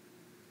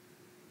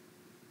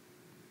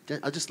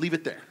 I'll just leave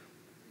it there.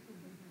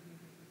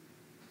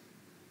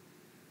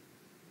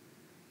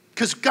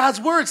 Because God's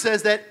word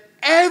says that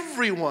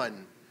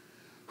everyone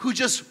who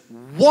just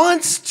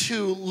wants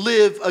to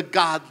live a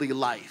godly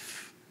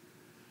life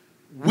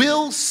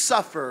will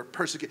suffer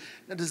persecution.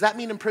 Now, does that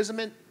mean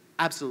imprisonment?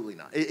 Absolutely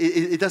not.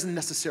 It doesn't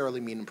necessarily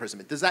mean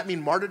imprisonment. Does that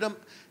mean martyrdom?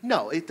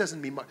 No, it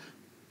doesn't mean martyrdom.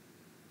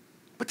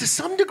 But to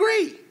some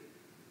degree,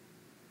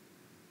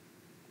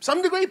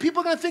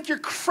 people are going to think you're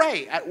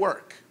cray at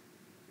work.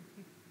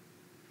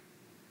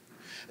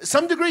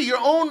 Some degree, your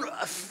own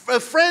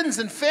friends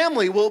and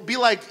family will be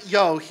like,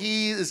 yo,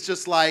 he is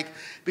just like,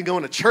 been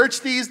going to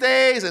church these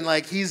days, and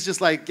like, he's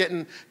just like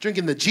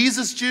drinking the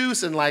Jesus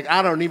juice, and like,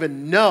 I don't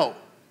even know.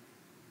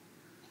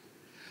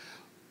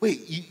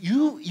 Wait,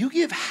 you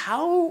give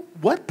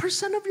what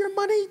 % of your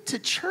money to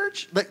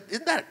church? Like,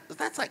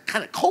 that's like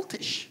kind of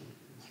cultish.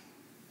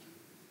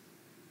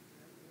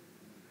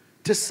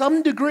 to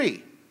some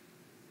degree,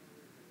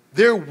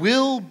 there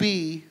will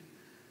be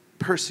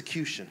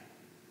persecution.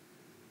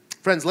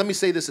 Friends, let me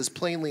say this as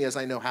plainly as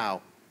I know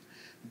how,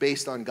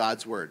 based on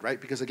God's word, right?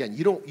 Because again,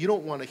 you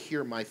don't want to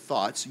hear my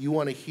thoughts. You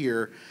want to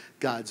hear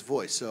God's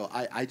voice. So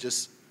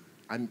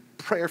I'm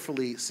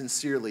prayerfully,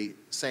 sincerely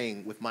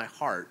saying with my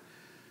heart,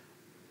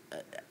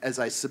 as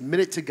I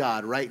submit it to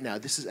God right now,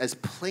 this is as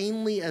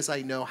plainly as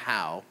I know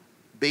how,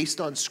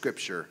 based on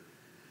Scripture.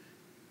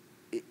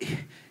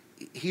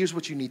 Here's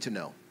what you need to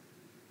know.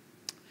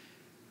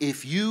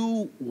 If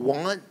you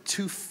want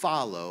to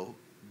follow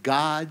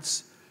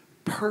God's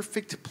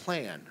perfect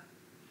plan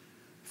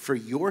for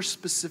your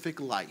specific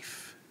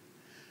life,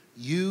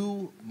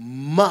 you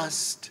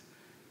must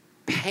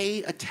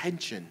pay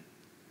attention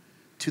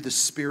to the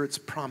Spirit's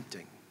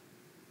prompting.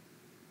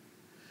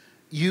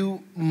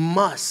 You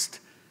must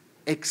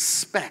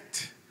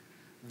expect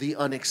the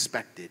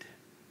unexpected.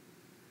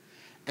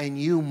 And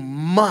you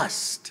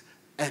must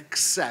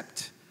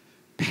accept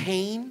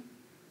pain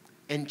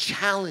and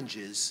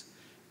challenges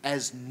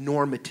as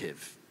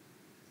normative.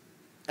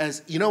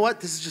 As, you know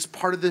what? This is just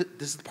part of the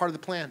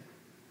plan.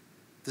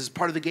 This is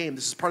part of the game.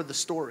 This is part of the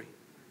story.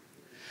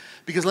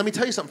 Because let me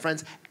tell you something,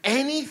 friends.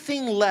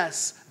 Anything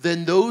less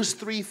than those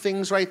three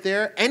things right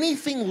there,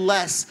 anything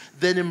less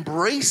than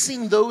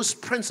embracing those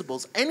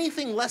principles,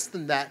 anything less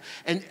than that,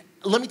 and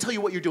let me tell you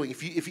what you're doing.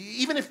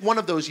 Even if one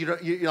of those, you're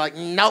like,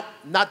 nope,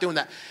 not doing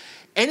that.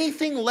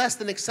 Anything less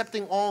than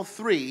accepting all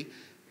three,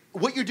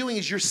 what you're doing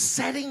is you're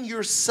setting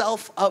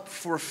yourself up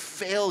for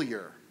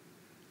failure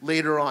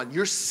later on.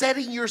 You're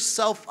setting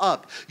yourself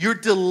up. You're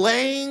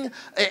delaying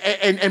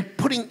and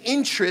putting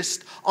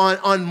interest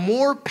on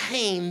more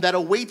pain that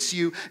awaits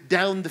you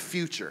down the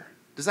future.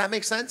 Does that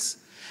make sense?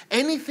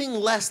 Anything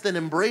less than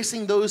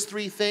embracing those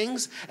three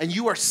things, and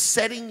you are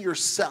setting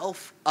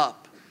yourself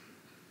up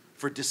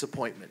for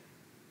disappointment.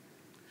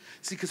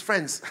 See, because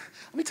friends,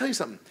 let me tell you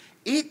something.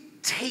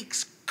 It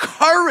takes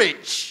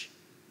courage.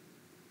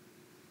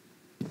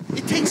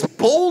 It takes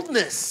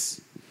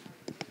boldness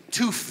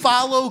to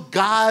follow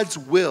God's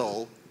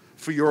will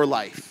for your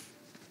life,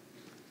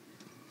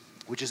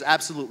 which is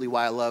absolutely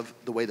why I love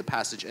the way the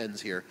passage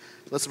ends here.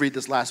 Let's read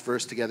this last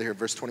verse together here,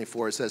 verse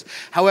 24. It says,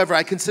 "However,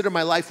 I consider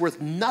my life worth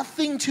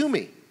nothing to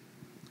me.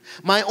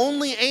 My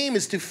only aim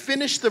is to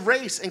finish the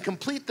race and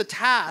complete the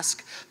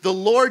task the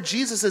Lord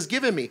Jesus has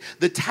given me,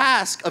 the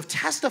task of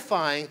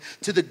testifying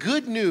to the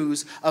good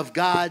news of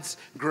God's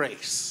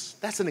grace."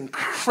 That's an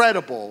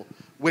incredible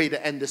way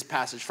to end this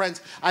passage. Friends,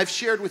 I've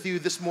shared with you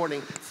this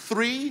morning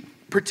 3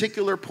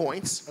 particular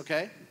points,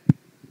 okay?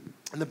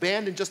 And the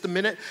band in just a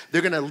minute,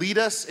 they're going to lead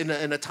us in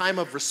a time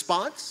of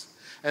response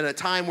and a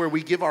time where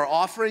we give our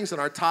offerings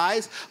and our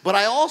tithes. But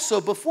I also,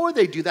 before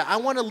they do that, I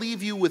want to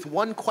leave you with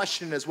one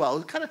question as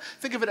well. Kind of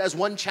think of it as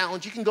one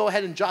challenge. You can go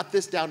ahead and jot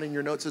this down in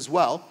your notes as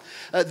well.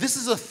 This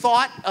is a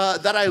thought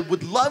that I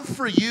would love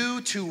for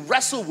you to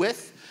wrestle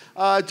with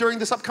during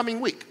this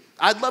upcoming week.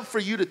 I'd love for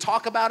you to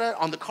talk about it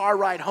on the car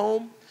ride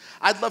home.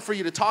 I'd love for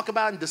you to talk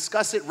about and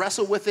discuss it,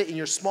 wrestle with it in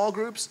your small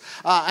groups.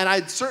 And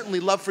I'd certainly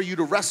love for you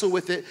to wrestle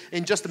with it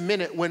in just a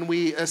minute when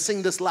we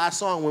sing this last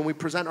song, when we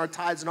present our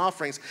tithes and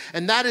offerings.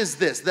 And that is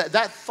this,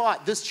 that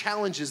thought, this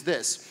challenge is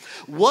this.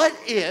 What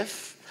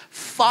if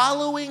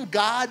following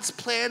God's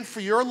plan for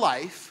your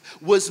life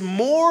was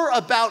more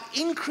about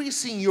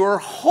increasing your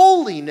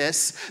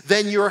holiness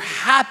than your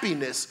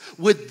happiness?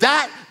 Would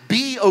that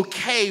be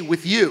okay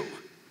with you?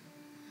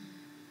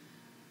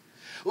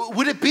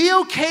 Would it be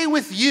okay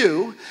with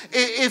you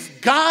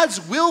if God's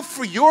will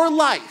for your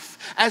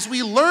life, as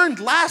we learned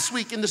last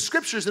week in the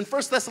scriptures in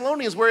 1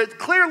 Thessalonians, where it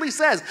clearly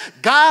says,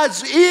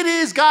 it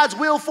is God's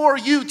will for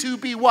you to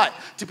be what?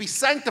 To be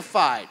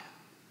sanctified.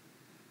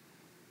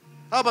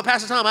 Oh, but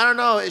Pastor Tom, I don't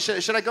know.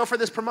 Should I go for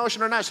this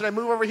promotion or not? Should I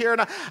move over here or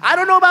not? I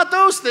don't know about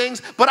those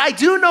things, but I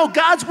do know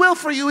God's will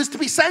for you is to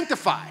be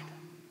sanctified.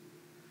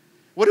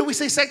 What did we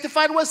say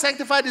sanctified was?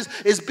 Sanctified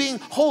is being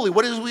holy.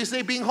 What did we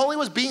say being holy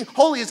was? Being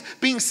holy is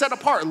being set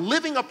apart,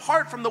 living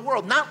apart from the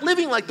world, not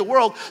living like the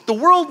world. The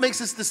world makes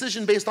its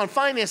decision based on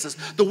finances.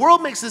 The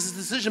world makes its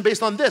decision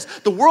based on this.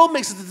 The world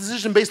makes its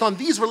decision based on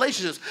these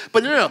relationships.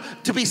 But no.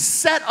 To be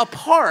set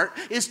apart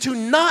is to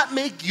not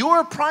make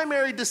your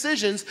primary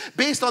decisions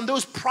based on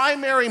those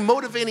primary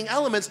motivating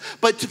elements,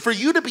 but for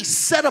you to be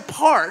set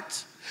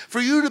apart, for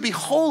you to be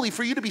holy,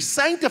 for you to be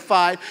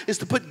sanctified is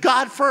to put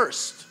God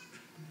first.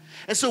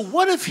 And so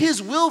what if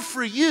his will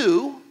for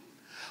you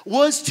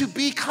was to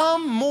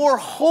become more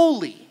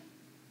holy?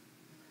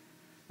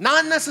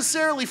 Not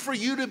necessarily for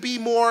you to be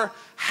more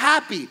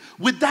happy.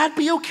 Would that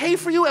be okay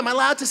for you? Am I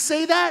allowed to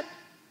say that?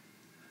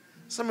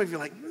 Some of you are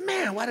like,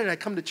 man, why did I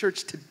come to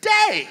church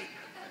today?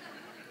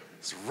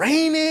 It's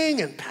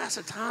raining and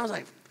Pastor Tom's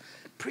like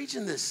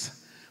preaching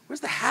this.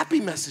 Where's the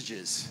happy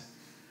messages?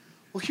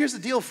 Well, here's the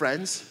deal,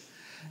 friends.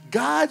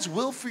 God's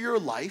will for your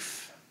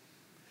life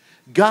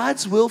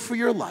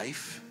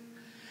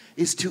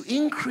is to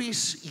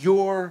increase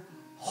your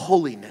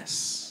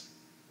holiness.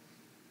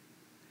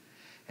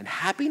 And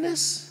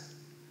happiness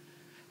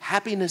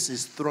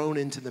is thrown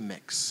into the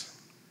mix.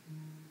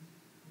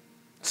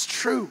 It's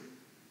true.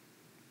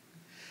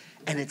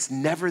 And it's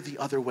never the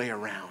other way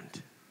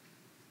around.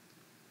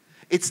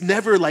 It's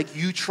never like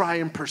you try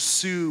and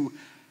pursue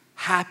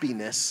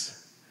happiness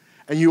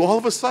and you all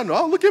of a sudden,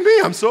 oh, look at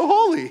me, I'm so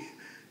holy.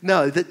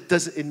 No,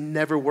 it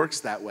never works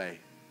that way.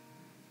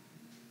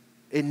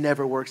 It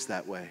never works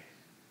that way.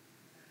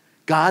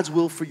 God's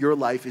will for your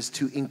life is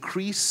to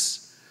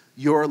increase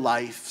your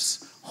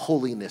life's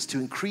holiness, to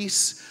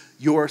increase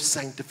your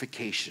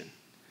sanctification.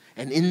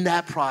 And in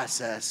that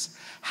process,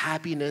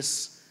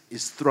 happiness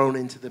is thrown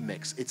into the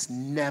mix. It's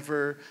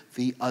never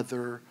the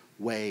other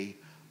way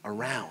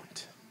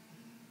around.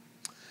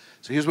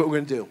 So here's what we're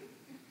going to do.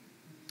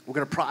 We're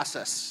going to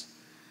process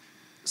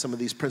some of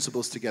these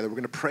principles together. We're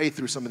going to pray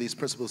through some of these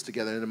principles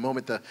together. In a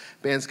moment, the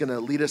band's going to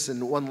lead us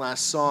in one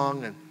last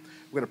song, and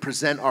we're going to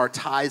present our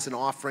tithes and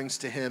offerings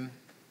to him.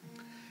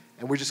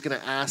 And we're just going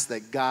to ask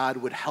that God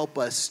would help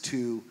us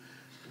to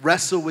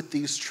wrestle with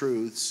these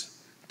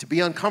truths, to be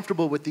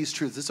uncomfortable with these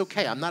truths. It's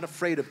okay. I'm not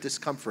afraid of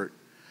discomfort,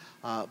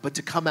 but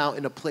to come out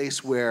in a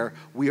place where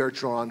we are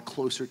drawn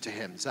closer to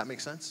him. Does that make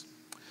sense?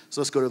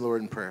 So let's go to the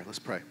Lord in prayer. Let's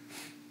pray.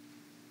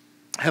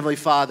 Heavenly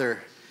Father,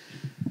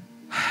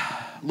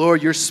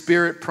 Lord, your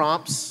Spirit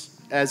prompts,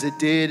 as it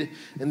did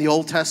in the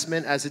Old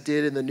Testament, as it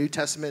did in the New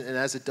Testament, and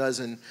as it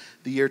does in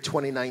the year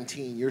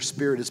 2019. Your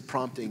Spirit is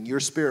prompting. Your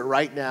Spirit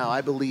right now,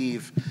 I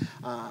believe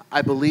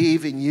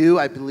in you.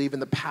 I believe in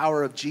the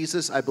power of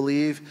Jesus. I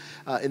believe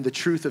in the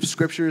truth of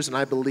Scriptures, and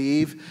I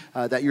believe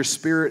that your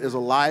Spirit is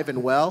alive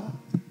and well,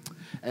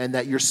 and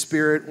that your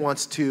Spirit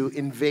wants to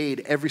invade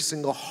every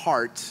single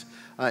heart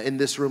in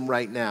this room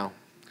right now.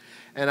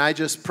 And I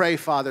just pray,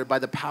 Father, by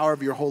the power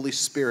of your Holy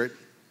Spirit,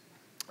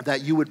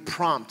 that you would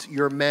prompt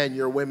your men,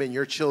 your women,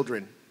 your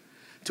children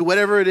to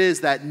whatever it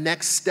is, that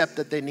next step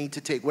that they need to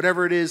take,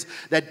 whatever it is,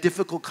 that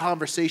difficult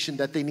conversation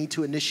that they need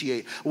to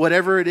initiate,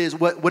 whatever it is,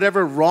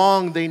 whatever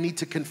wrong they need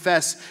to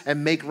confess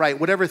and make right,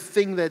 whatever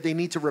thing that they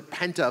need to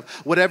repent of,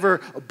 whatever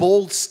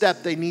bold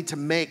step they need to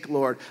make,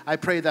 Lord, I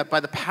pray that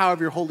by the power of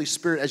your Holy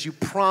Spirit, as you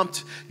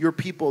prompt your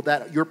people,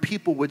 that your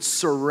people would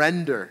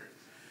surrender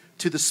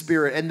to the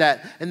Spirit, and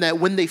that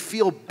when they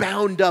feel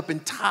bound up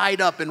and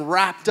tied up and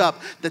wrapped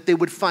up, that they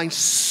would find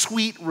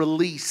sweet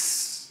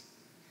release,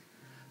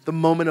 the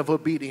moment of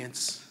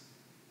obedience.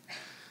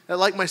 That,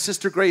 like my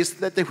sister Grace,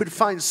 that they would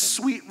find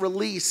sweet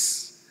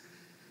release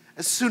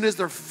as soon as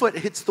their foot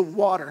hits the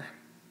water,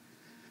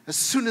 as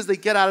soon as they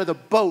get out of the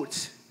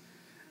boat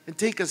and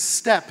take a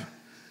step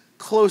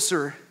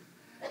closer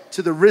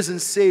to the risen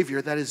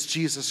Savior that is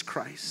Jesus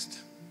Christ.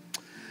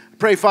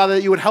 Pray, Father,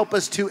 that you would help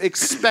us to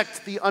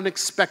expect the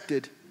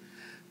unexpected.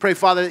 Pray,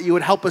 Father, that you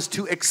would help us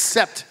to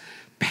accept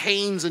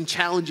pains and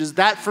challenges.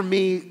 That, for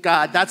me,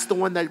 God, that's the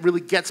one that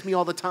really gets me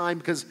all the time,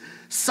 because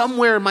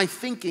somewhere in my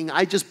thinking,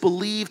 I just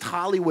believed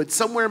Hollywood.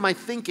 Somewhere in my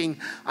thinking,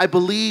 I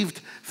believed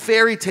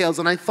fairy tales,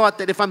 and I thought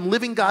that if I'm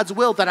living God's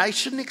will, that I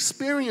shouldn't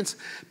experience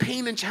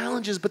pain and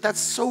challenges, but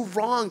that's so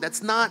wrong.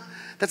 That's not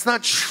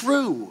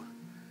true.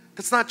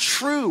 That's not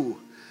true.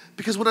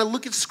 Because when I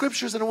look at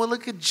scriptures and when I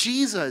look at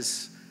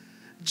Jesus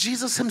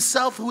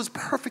himself, who was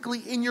perfectly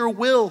in your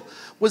will,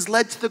 was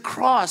led to the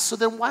cross. So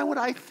then why would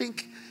I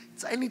think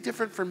it's any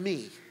different for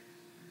me?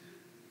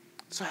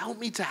 So help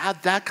me to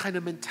have that kind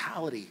of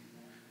mentality.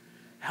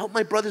 Help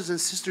my brothers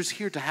and sisters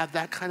here to have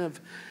that kind of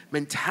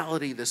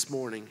mentality this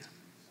morning.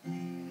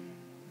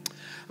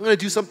 I'm going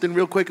to do something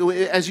real quick.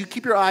 As you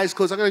keep your eyes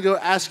closed, I'm going to go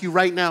ask you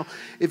right now,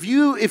 if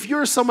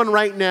you're someone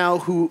right now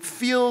who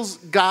feels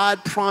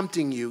God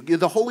prompting you,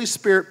 the Holy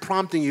Spirit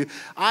prompting you,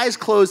 eyes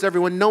closed,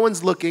 everyone, no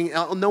one's looking,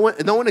 no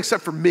one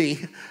except for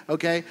me,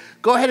 okay?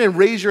 Go ahead and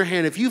raise your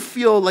hand. If you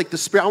feel like the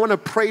Spirit, I want to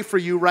pray for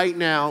you right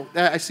now.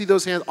 I see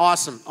those hands.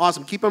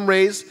 Awesome. Keep them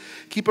raised.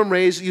 Keep them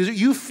raised.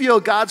 You feel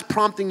God's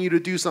prompting you to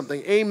do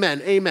something.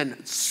 Amen.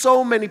 Amen.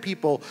 So many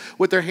people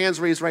with their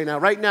hands raised right now.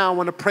 Right now, I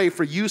want to pray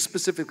for you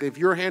specifically. If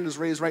your hand is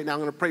raised right now, I'm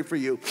going to pray for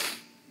you.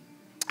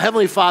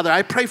 Heavenly Father,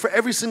 I pray for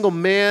every single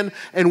man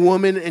and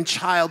woman and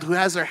child who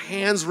has their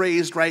hands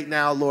raised right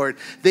now, Lord.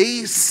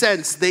 They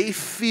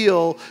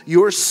feel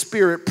your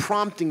Spirit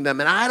prompting them.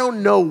 And I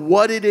don't know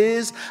what it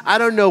is. I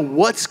don't know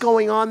what's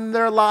going on in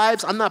their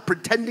lives. I'm not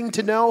pretending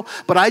to know,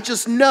 but I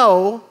just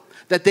know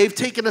that they've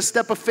taken a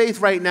step of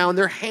faith right now and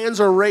their hands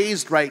are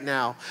raised right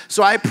now.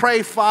 So I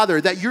pray, Father,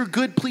 that your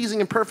good,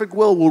 pleasing, and perfect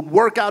will would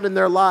work out in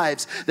their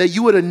lives, that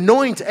you would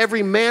anoint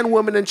every man,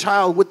 woman, and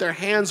child with their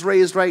hands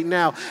raised right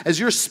now. As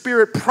your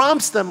Spirit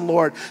prompts them,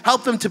 Lord,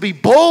 help them to be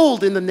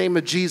bold in the name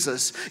of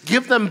Jesus.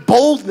 Give them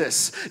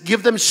boldness.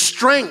 Give them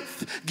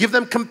strength. Give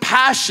them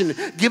compassion.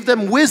 Give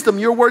them wisdom.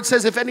 Your word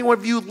says, if any one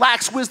of you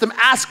lacks wisdom,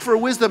 ask for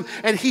wisdom,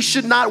 and he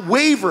should not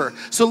waver.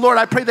 So, Lord,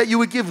 I pray that you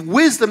would give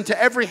wisdom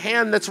to every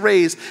hand that's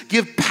raised.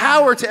 Give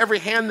power to every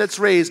hand that's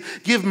raised.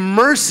 Give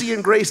mercy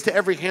and grace to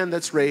every hand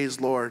that's raised,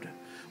 Lord.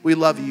 We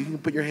love you. You can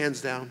put your hands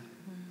down.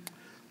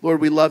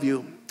 Lord, we love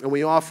you, and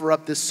we offer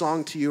up this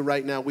song to you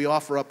right now. We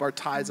offer up our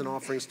tithes and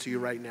offerings to you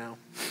right now.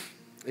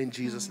 In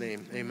Jesus'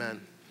 name,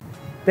 amen.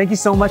 Thank you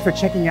so much for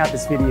checking out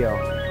this video.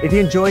 If you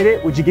enjoyed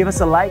it, would you give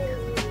us a like?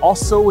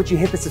 Also, would you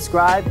hit the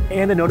subscribe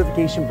and the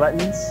notification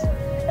buttons?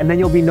 and then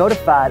you'll be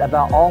notified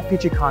about all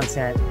future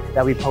content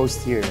that we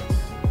post here.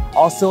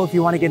 Also, if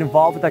you want to get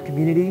involved with our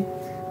community,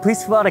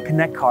 please fill out a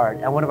Connect card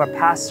and one of our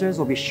pastors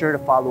will be sure to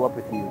follow up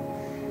with you.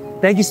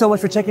 Thank you so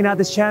much for checking out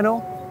this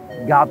channel.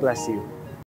 God bless you.